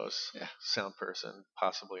 cellos, Yeah. sound person,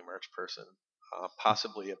 possibly merch person,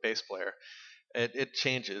 possibly a bass player. It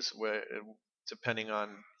changes depending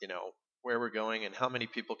on where we're going and how many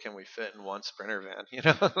people can we fit in one Sprinter van.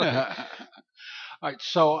 All right.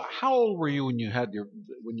 So, how old were you when you had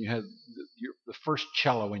the first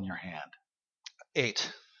cello in your hand?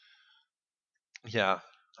 8. Yeah.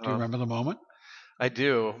 Do you remember the moment? I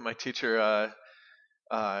do. My teacher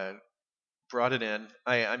uh, brought it in.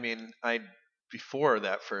 I mean, before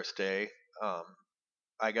that first day, um,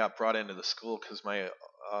 I got brought into the school because my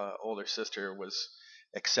older sister was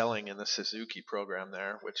excelling in the Suzuki program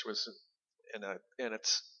there, which was in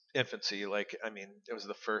its infancy. Like, I mean, it was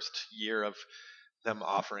the first year of them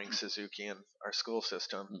offering Suzuki in our school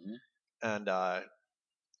system, and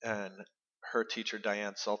and her teacher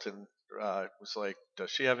Diane Sultan was like,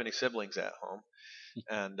 "Does she have any siblings at home?"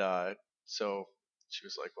 And so she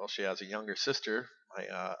was like, "Well, she has a younger sister, my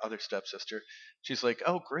other stepsister." She's like,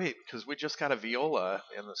 "Oh, great, because we just got a viola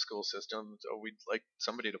in the school system, so we'd like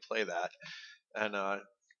somebody to play that."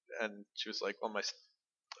 And she was like, "Well, my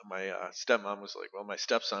stepmom was like, well, my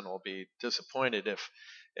stepson will be disappointed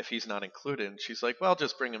if he's not included." And she's like, "Well,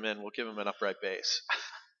 just bring him in. We'll give him an upright bass."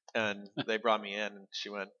 And they brought me in, and she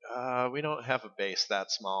went, "We don't have a bass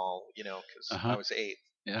that small, because I was 8."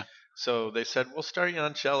 Yeah. So they said, "We'll start you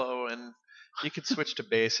on cello, and you could switch to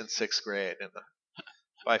bass in 6th grade." And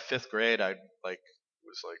by 5th grade, I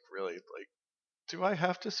was like, really like, "Do I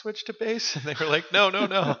have to switch to bass?" And they were like, "No, no,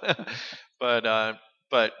 no." but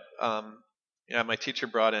yeah, my teacher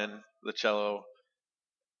brought in the cello,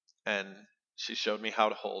 and she showed me how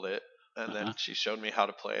to hold it, and then she showed me how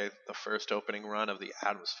to play the first opening run of the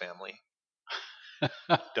Addams Family.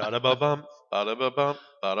 Da da ba bum, ba da ba bum,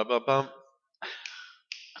 ba da ba bum.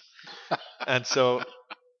 And so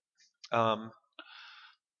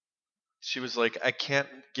she was like, "I can't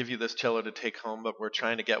give you this cello to take home, but we're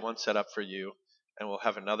trying to get one set up for you, and we'll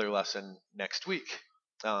have another lesson next week."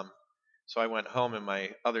 So I went home, and my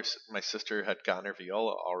sister had gotten her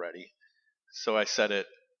viola already, so I set it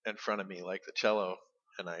in front of me like the cello,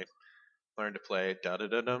 and I learned to play da da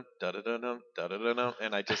da dum da da da dum da da da dum,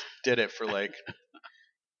 and I just did it for like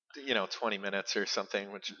 20 minutes or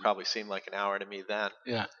something, which probably seemed like an hour to me then.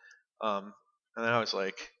 Yeah. And then I was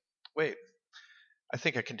like, "Wait, I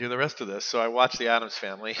think I can do the rest of this." So I watched the Addams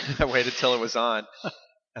Family. I waited till it was on,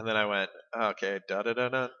 and then I went, "Okay, da da da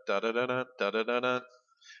da da da da da da da da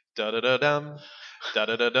da da da dum da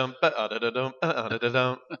da da dum da da da dum da da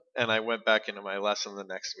dum," and I went back into my lesson the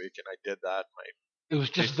next week, and I did that. It was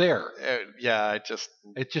just there. Yeah,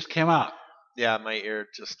 It just came out. Yeah, my ear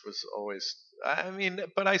just was always. I mean,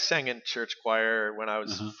 but I sang in church choir when I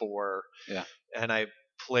was 4. Yeah. And I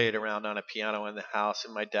played around on a piano in the house,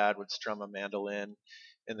 and my dad would strum a mandolin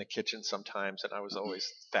in the kitchen sometimes, and I was always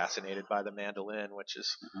fascinated by the mandolin, which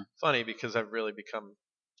is funny because I've really become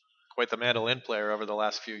quite the mandolin player over the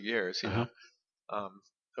last few years. So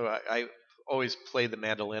I always played the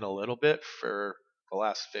mandolin a little bit for the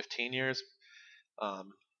last 15 years,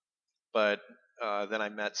 but then I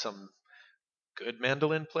met some good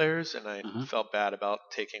mandolin players, and I felt bad about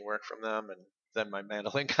taking work from them, and then my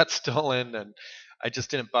mandolin got stolen, and I just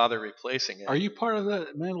didn't bother replacing it. Are you part of the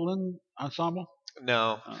mandolin ensemble?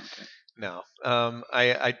 No. Oh, okay. No.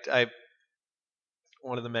 I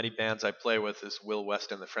one of the many bands I play with is Will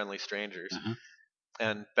West and the Friendly Strangers.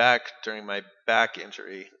 And back during my back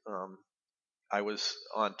injury, I was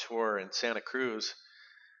on tour in Santa Cruz,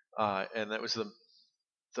 and that was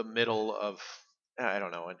the middle of, I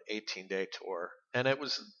don't know, an 18-day tour, and it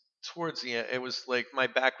was towards the end. It was like my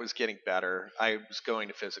back was getting better. I was going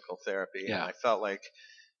to physical therapy, and I felt like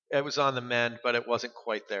it was on the mend, but it wasn't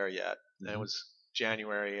quite there yet. And it was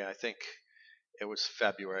January. I think it was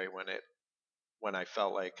February when I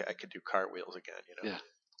felt like I could do cartwheels again.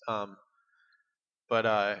 Yeah. But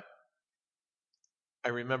I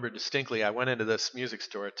remember distinctly, I went into this music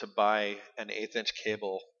store to buy an 1/8-inch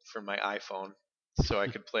cable for my iPhone so I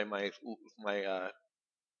could play my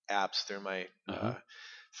apps through my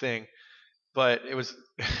thing. But it was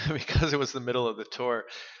because it was the middle of the tour,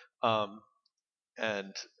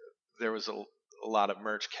 and there was a lot of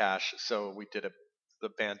merch cash, so the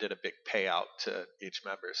band did a big payout to each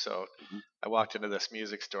member. So I walked into this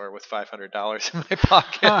music store with $500 in my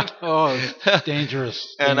pocket. Oh,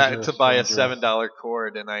 dangerous. And dangerous, to buy dangerous. a $7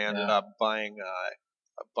 cord, and I ended Yeah. up buying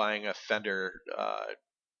a Fender,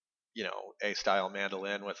 A style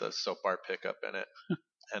mandolin with a soap bar pickup in it.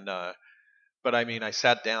 And but I mean, I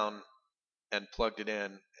sat down and plugged it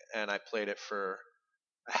in, and I played it for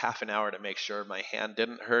a half an hour to make sure my hand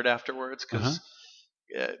didn't hurt afterwards, because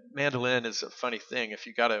mandolin is a funny thing. If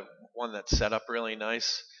you got one that's set up really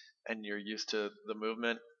nice and you're used to the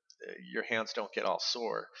movement, your hands don't get all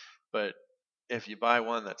sore. But if you buy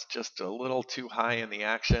one that's just a little too high in the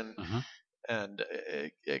action, and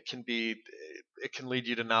it can lead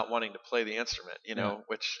you to not wanting to play the instrument,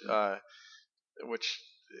 which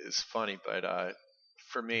is funny. But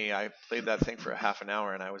for me, I played that thing for a half an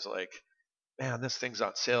hour, and I was like, man, this thing's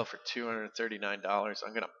on sale for $239.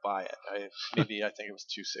 I'm gonna buy it. I think it was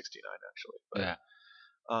 $269 actually. But,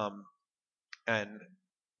 and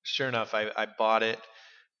sure enough, I bought it,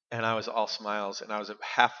 and I was all smiles, and I was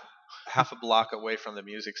half a block away from the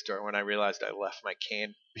music store when I realized I left my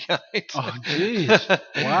cane behind. Oh, jeez!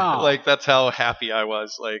 Wow! Like, that's how happy I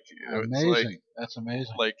was. Like, amazing. That's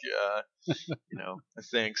amazing. Like, a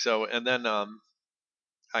thing. So, and then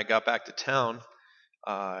I got back to town.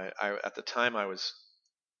 At the time I was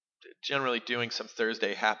generally doing some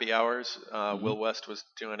Thursday happy hours. Will West was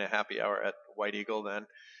doing a happy hour at White Eagle then,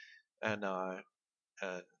 and I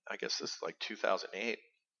guess this is like 2008. And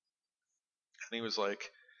he was like,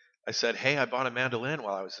 I said, hey, I bought a mandolin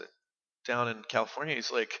while I was down in California.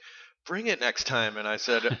 He's like, bring it next time. And I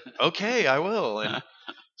said, okay, I will. And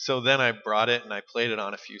so then I brought it and I played it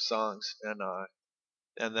on a few songs,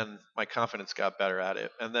 and then my confidence got better at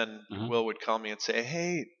it. And then Will would call me and say,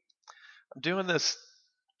 hey, I'm doing this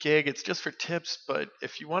gig. It's just for tips, but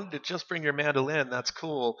if you wanted to just bring your mandolin, that's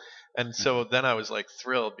cool. And so then I was like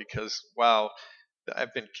thrilled, because wow,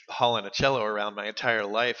 I've been hauling a cello around my entire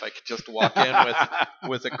life. I could just walk in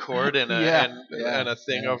with a cord and a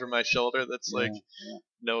thing over my shoulder that's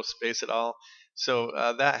no space at all. So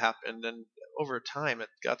that happened, and over time it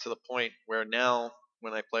got to the point where now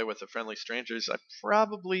when I play with the Friendly Strangers, I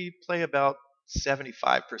probably play about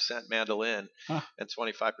 75% mandolin and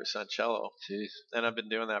 25% cello. Jeez. And I've been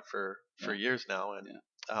doing that for years now,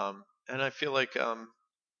 and I feel like I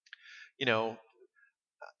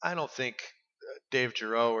don't think Dave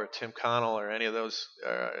Giroux or Tim Connell or any of those,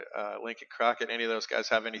 Lincoln Crockett, any of those guys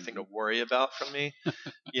have anything to worry about from me,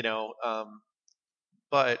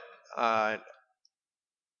 but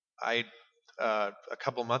a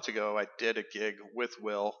couple months ago I did a gig with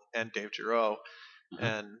Will and Dave Giroux,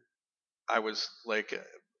 and I was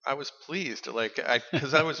pleased,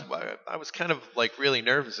 because I was kind of like really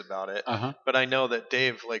nervous about it, but I know that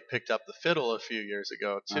Dave picked up the fiddle a few years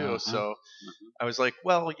ago too, so I was like,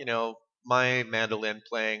 well, my mandolin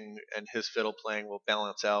playing and his fiddle playing will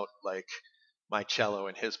balance out my cello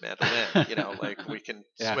and his mandolin, we can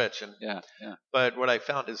switch. And but what I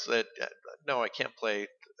found is that no, I can't play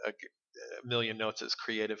a million notes as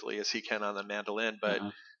creatively as he can on the mandolin, but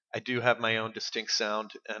I do have my own distinct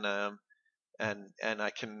sound, and I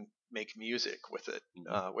can make music with it,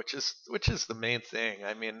 which is the main thing.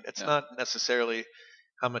 I mean, it's not necessarily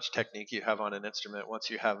how much technique you have on an instrument.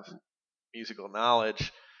 Once you have musical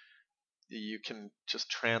knowledge, you can just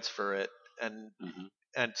transfer it, and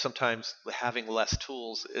sometimes having less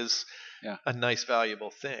tools is a nice,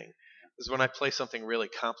 valuable thing. Because when I play something really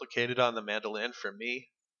complicated on the mandolin for me,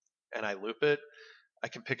 and I loop it, I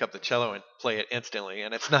can pick up the cello and play it instantly,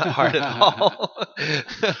 and it's not hard at all.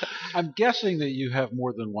 I'm guessing that you have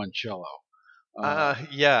more than one cello.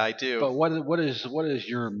 Yeah, I do. But what is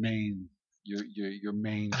your main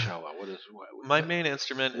main cello? My main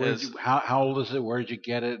instrument is how old is it? Where did you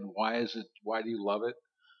get it? And why is it? Why do you love it?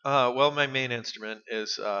 Well, my main instrument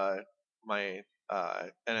is an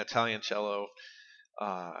Italian cello,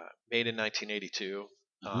 made in 1982.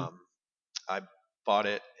 I bought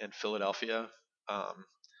it in Philadelphia.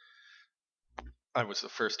 I was the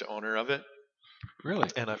first owner of it. Really?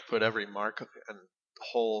 And I've put every mark and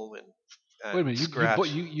hole and wait a minute, scratch.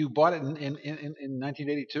 You bought it in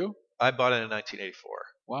 1982? I bought it in 1984.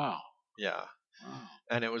 Wow. Yeah. Wow.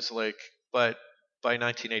 And it was but by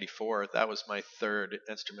 1984, that was my third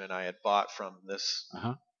instrument I had bought from this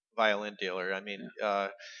violin dealer. I mean,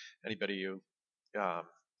 anybody who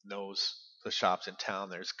knows the shops in town,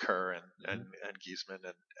 there's Kerr and Giesman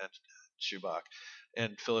and Schubach.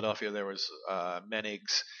 In Philadelphia, there was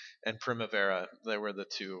Menigs and Primavera. They were the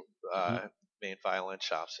two main violin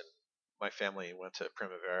shops, and my family went to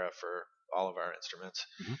Primavera for all of our instruments.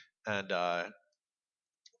 And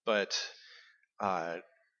but I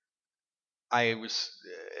was.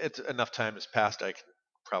 It's enough time has passed. I can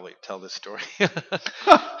probably tell this story.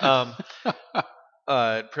 um,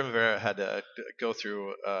 Primavera had to go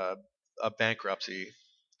through a bankruptcy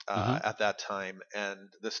at that time, and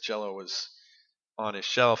this cello was on his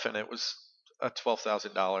shelf, and it was a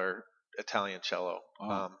 $12,000 Italian cello.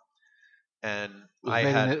 Wow. And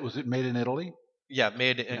was it made in Italy? Yeah,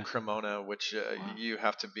 made in Cremona, which you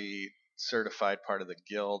have to be certified part of the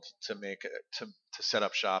guild to make to set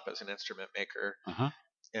up shop as an instrument maker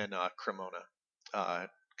in Cremona,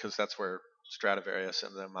 because that's where Stradivarius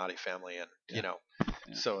and the Amati family, and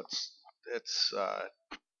so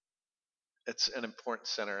it's an important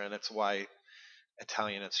center, and it's why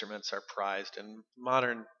Italian instruments are prized. And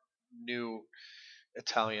modern new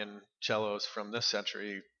Italian cellos from this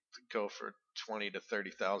century go for 20 to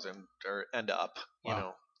 30,000 or end up.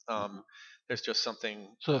 Wow. There's just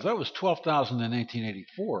something. So if that was 12,000 in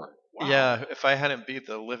 1984. Wow. Yeah, if I hadn't beat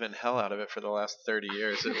the living hell out of it for the last 30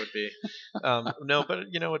 years, it would be. No, but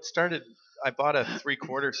it started. I bought a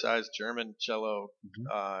 3/4 size German cello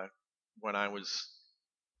when I was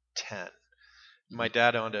 10. My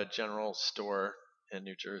dad owned a general store in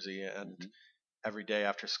New Jersey, and every day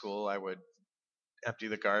after school, I would empty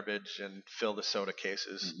the garbage and fill the soda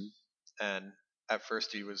cases. And at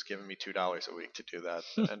first, he was giving me $2 a week to do that,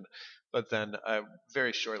 but then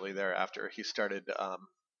very shortly thereafter, he started.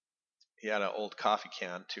 He had an old coffee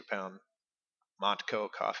can, 2-pound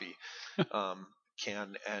Montco coffee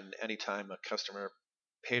can, and anytime a customer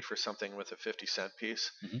paid for something with a 50-cent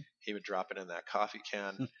piece, he would drop it in that coffee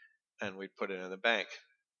can, and we'd put it in the bank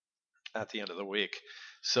at the end of the week.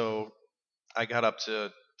 So I got up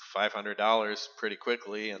to $500 pretty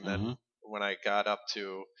quickly, and then when I got up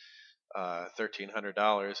to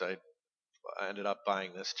 $1,300, I ended up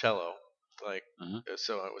buying this cello.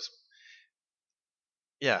 So it was.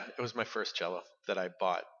 Yeah, it was my first cello that I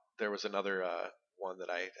bought. There was another one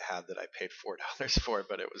that I had that I paid $4 for,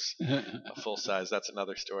 but it was a full size. That's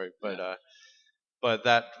another story. But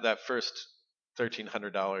that first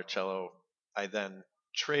 $1,300 cello, I then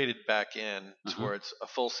traded back in towards a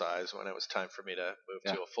full size when it was time for me to move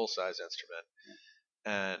to a full size instrument,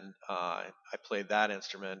 and I played that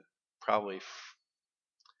instrument probably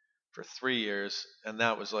for 3 years, and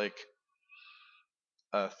that was like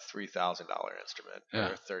a $3,000 instrument or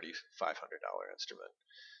a $3,500 instrument.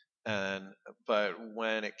 But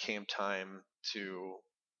when it came time to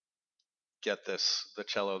get the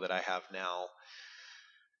cello that I have now,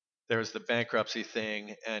 there was the bankruptcy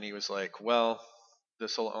thing, and he was like, well,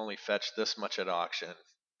 this will only fetch this much at auction,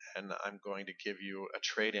 and I'm going to give you a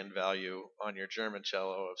trade-in value on your German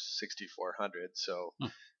cello of $6,400, so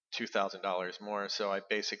 $2,000 more. So I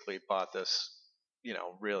basically bought this,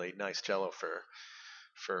 really nice cello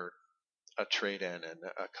for a trade-in and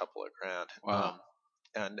a couple of grand. Wow.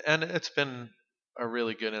 And it's been a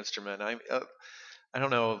really good instrument. I don't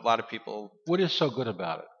know, a lot of people. What is so good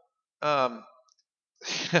about it?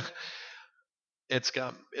 It's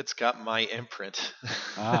got my imprint.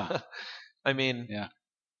 I mean,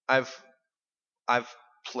 I've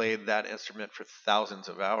played that instrument for thousands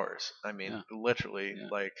of hours. I mean, literally,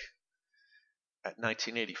 like at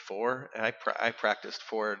 1984, I practiced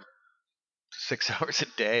for 6 hours a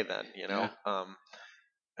day then,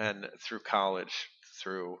 and through college,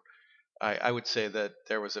 I would say that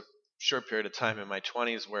there was a short period of time in my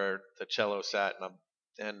 20s where the cello sat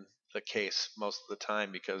in the case most of the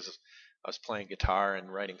time because I was playing guitar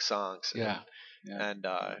and writing songs.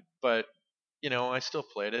 But I still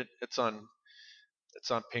played it. It's on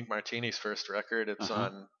Pink Martini's first record. It's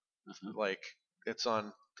on it's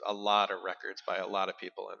on a lot of records by a lot of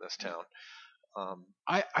people in this town.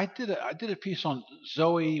 I did a piece on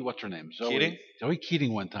Zoe. What's her name? Keating. Zoe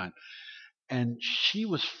Keating one time, and she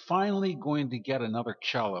was finally going to get another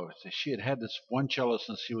cello. She had this one cello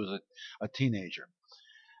since she was a teenager,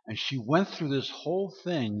 and she went through this whole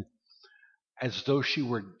thing as though she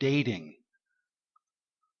were dating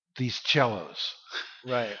these cellos,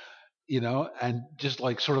 right? And just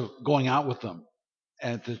like sort of going out with them,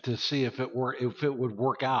 and to see if it would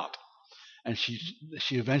work out. And she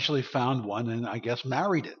eventually found one, and I guess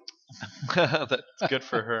married it. That's good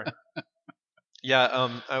for her. Yeah,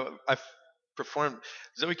 I've performed.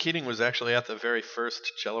 Zoe Keating was actually at the very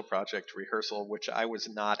first Cello Project rehearsal, which I was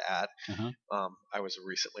not at. I was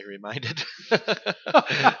recently reminded.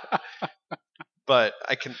 But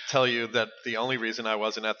I can tell you that the only reason I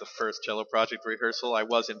wasn't at the first Cello Project rehearsal, I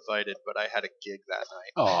was invited, but I had a gig that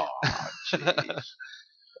night. Oh, jeez.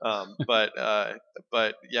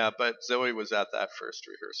 But Zoe was at that first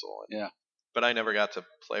rehearsal. But I never got to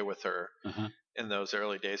play with her. in those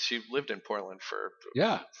early days. She lived in Portland for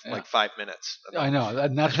Yeah. like 5 minutes. I know,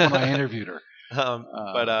 and that's when I interviewed her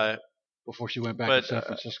But before she went back to San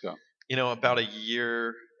Francisco. About a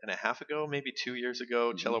year and a half ago, maybe 2 years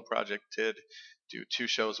ago, Cello Project did do 2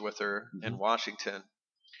 shows with her in Washington.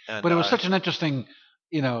 And, but it was such an interesting,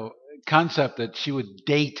 concept that she would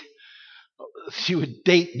date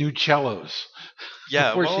new cellos.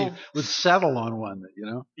 Yeah, before she would settle on one.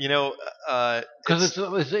 Because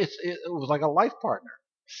it was like a life partner.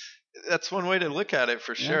 That's one way to look at it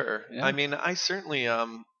for sure. Yeah. I mean, I certainly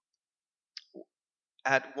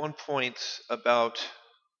at one point about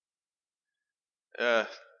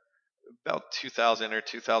 2000 or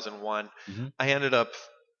 2001, I ended up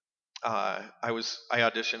I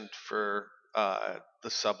auditioned for the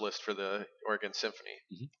sub list for the Oregon Symphony,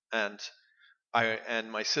 and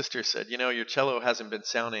my sister said, your cello hasn't been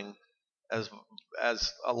sounding as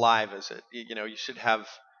alive as it. You should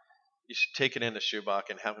take it into Schubach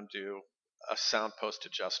and have him do a sound post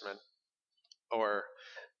adjustment or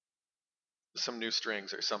some new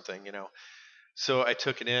strings or something. So I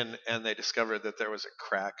took it in, and they discovered that there was a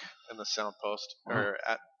crack in the sound post, or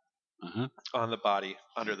on the body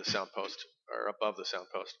under the sound post or above the sound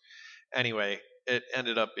post. Anyway, it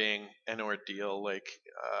ended up being an ordeal. Like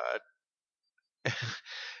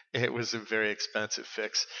it was a very expensive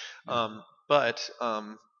fix, but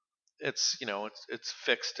it's it's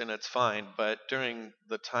fixed and it's fine. But during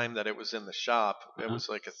the time that it was in the shop, it was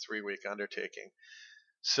like a 3-week undertaking.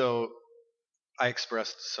 So I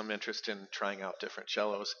expressed some interest in trying out different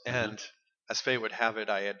cellos, and as fate would have it,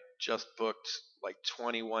 I had just booked like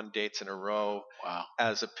 21 dates in a row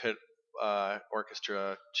as a pit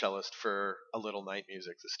orchestra cellist for A Little Night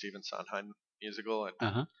Music, the Stephen Sondheim musical at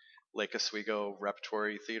Lake Oswego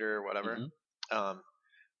Repertory Theater or whatever.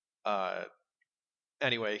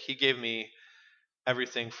 Anyway, he gave me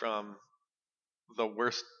everything from the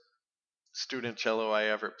worst student cello I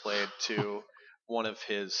ever played to one of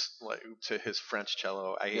his his French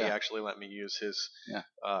cello. He actually let me use his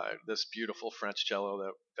this beautiful French cello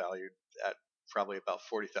that valued at probably about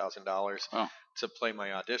 $40,000 to play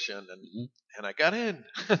my audition, and I got in,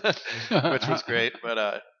 which was great.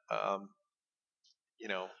 But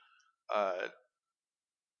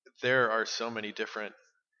there are so many different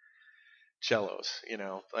cellos,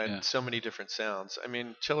 and so many different sounds. I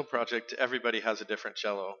mean, Cello Project, everybody has a different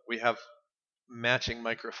cello. We have matching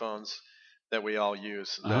microphones that we all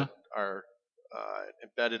use that are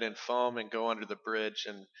embedded in foam and go under the bridge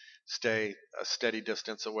and stay a steady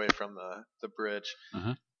distance away from the bridge.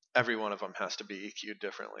 Every one of them has to be EQ'd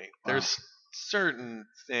differently. There's certain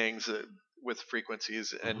things with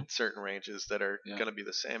frequencies and certain ranges that are going to be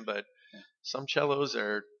the same, but some cellos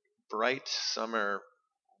are bright, some are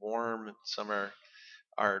warm, some are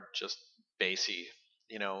just bassy,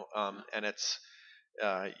 and it's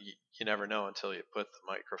you never know until you put the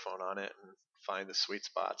microphone on it and find the sweet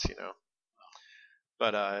spots,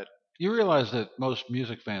 But you realize that most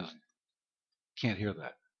music fans can't hear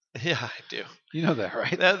that. Yeah, I do. You know that,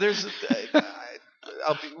 right? There's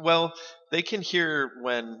they can hear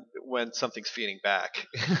when something's feeding back.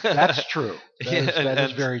 That's true. That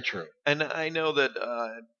is very true. And I know that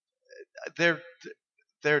they're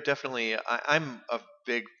definitely. I'm a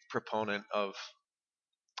big proponent of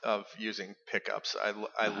using pickups. I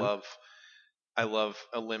love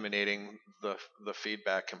eliminating the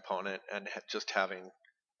feedback component and just having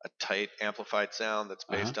a tight amplified sound that's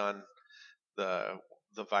based on the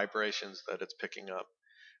vibrations that it's picking up.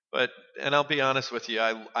 And I'll be honest with you,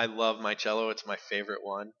 I love my cello. It's my favorite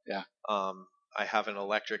one. Yeah. I have an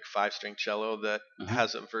electric 5-string cello that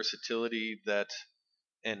has a versatility that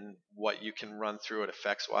in what you can run through it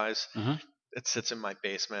effects wise. It sits in my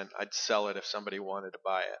basement. I'd sell it if somebody wanted to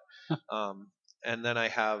buy it. And then I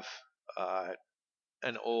have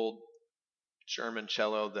an old German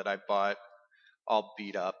cello that I bought all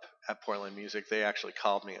beat up at Portland Music. They actually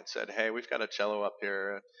called me and said, "Hey, we've got a cello up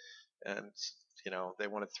here," and they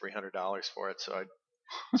wanted $300 for it. So I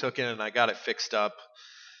took it and I got it fixed up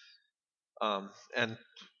and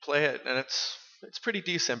play it, and it's pretty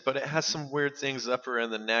decent, but it has some weird things upper in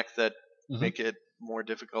the neck that make it more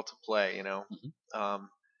difficult to play, and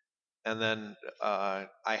then I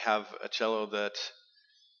have a cello that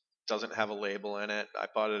doesn't have a label in it. I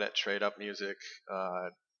bought it at Trade Up Music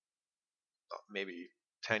maybe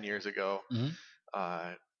 10 years ago.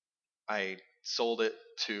 I sold it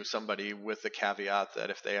to somebody with the caveat that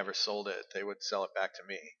if they ever sold it, they would sell it back to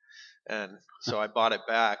me. And so I bought it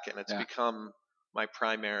back, and it's become my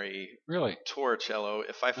primary tour cello.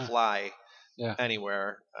 If I fly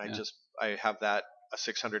anywhere, I have that a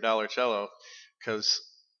 $600 cello, because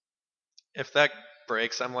if that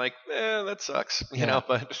breaks, I'm like, that sucks, you know.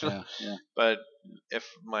 But but if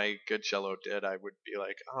my good cello did, I would be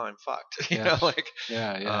like, oh, I'm fucked, you know, like.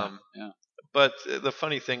 But the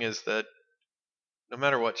funny thing is that no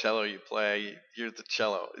matter what cello you play, you're the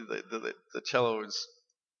cello. The cello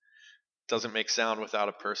doesn't make sound without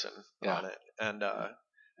a person on it. And I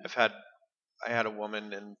had a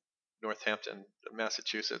woman in Northampton,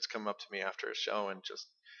 Massachusetts, come up to me after a show and just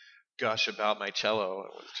gush about my cello.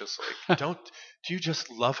 It was just like, do you just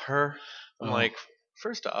love her? I'm like,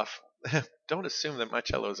 first off, don't assume that my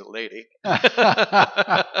cello is a lady.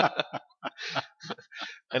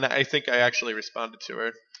 And I think I actually responded to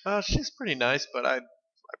her, she's pretty nice, but I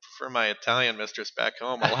prefer my Italian mistress back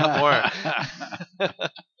home a lot more.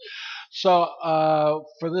 So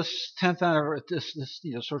for this 10th anniversary, this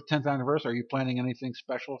sort of 10th anniversary, are you planning anything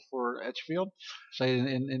special for Edgefield? Say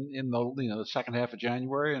in the second half of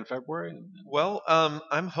January and February. Well,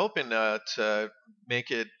 I'm hoping to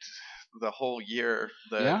make it the whole year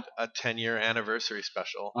a 10-year anniversary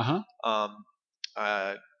special.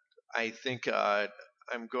 I think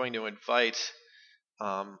I'm going to invite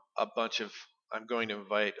I'm going to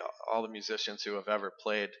invite all the musicians who have ever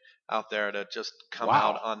played out there to just come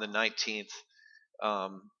out on the 19th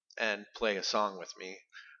and play a song with me.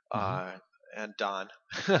 And Don,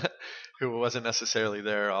 who wasn't necessarily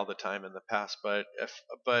there all the time in the past, but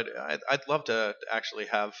I'd love to actually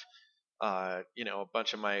have a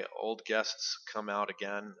bunch of my old guests come out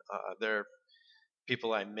again. They're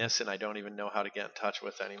people I miss and I don't even know how to get in touch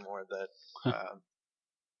with anymore that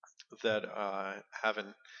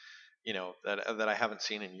haven't that I haven't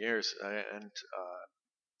seen in years, and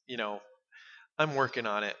I'm working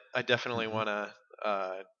on it. I definitely want to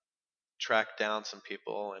track down some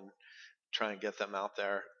people and try and get them out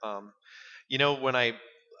there. When I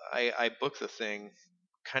booked the thing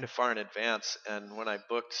kind of far in advance, and when I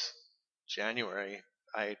booked January,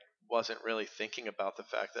 I wasn't really thinking about the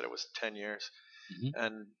fact that it was 10 years.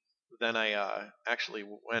 And then I actually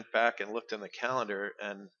went back and looked in the calendar,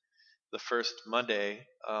 and the first Monday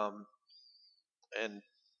in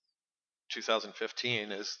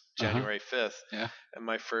 2015 is January 5th. And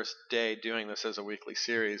my first day doing this as a weekly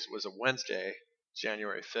series was a Wednesday,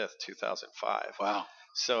 January 5th, 2005. Wow.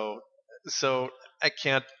 So I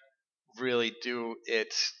can't really do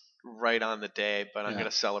it right on the day, but I'm going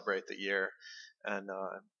to celebrate the year. And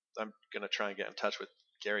I'm going to try and get in touch with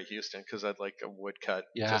Gary Houston because I'd like a woodcut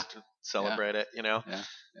just to celebrate it,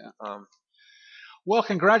 Well,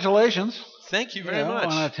 congratulations. Thank you very much.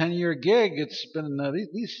 On a 10-year gig, it's been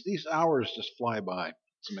these hours just fly by.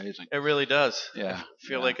 It's amazing. It really does. Yeah. I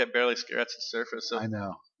feel like I barely scratched the surface. I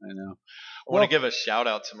know. I want to give a shout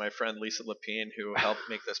out to my friend Lisa Lapine, who helped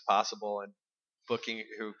make this possible, and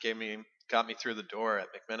who got me through the door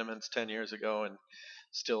at McMenamins 10 years ago, and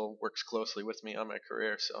still works closely with me on my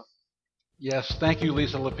career. So. Yes, thank you,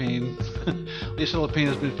 Lisa Lapine. Lisa Lapine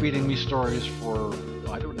has been feeding me stories for,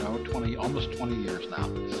 I don't know, almost 20 years now.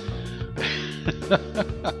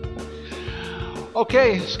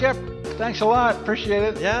 Okay, Skip, thanks a lot. Appreciate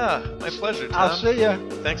it. Yeah, my pleasure, Tom. I'll see you.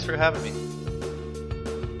 Thanks for having me.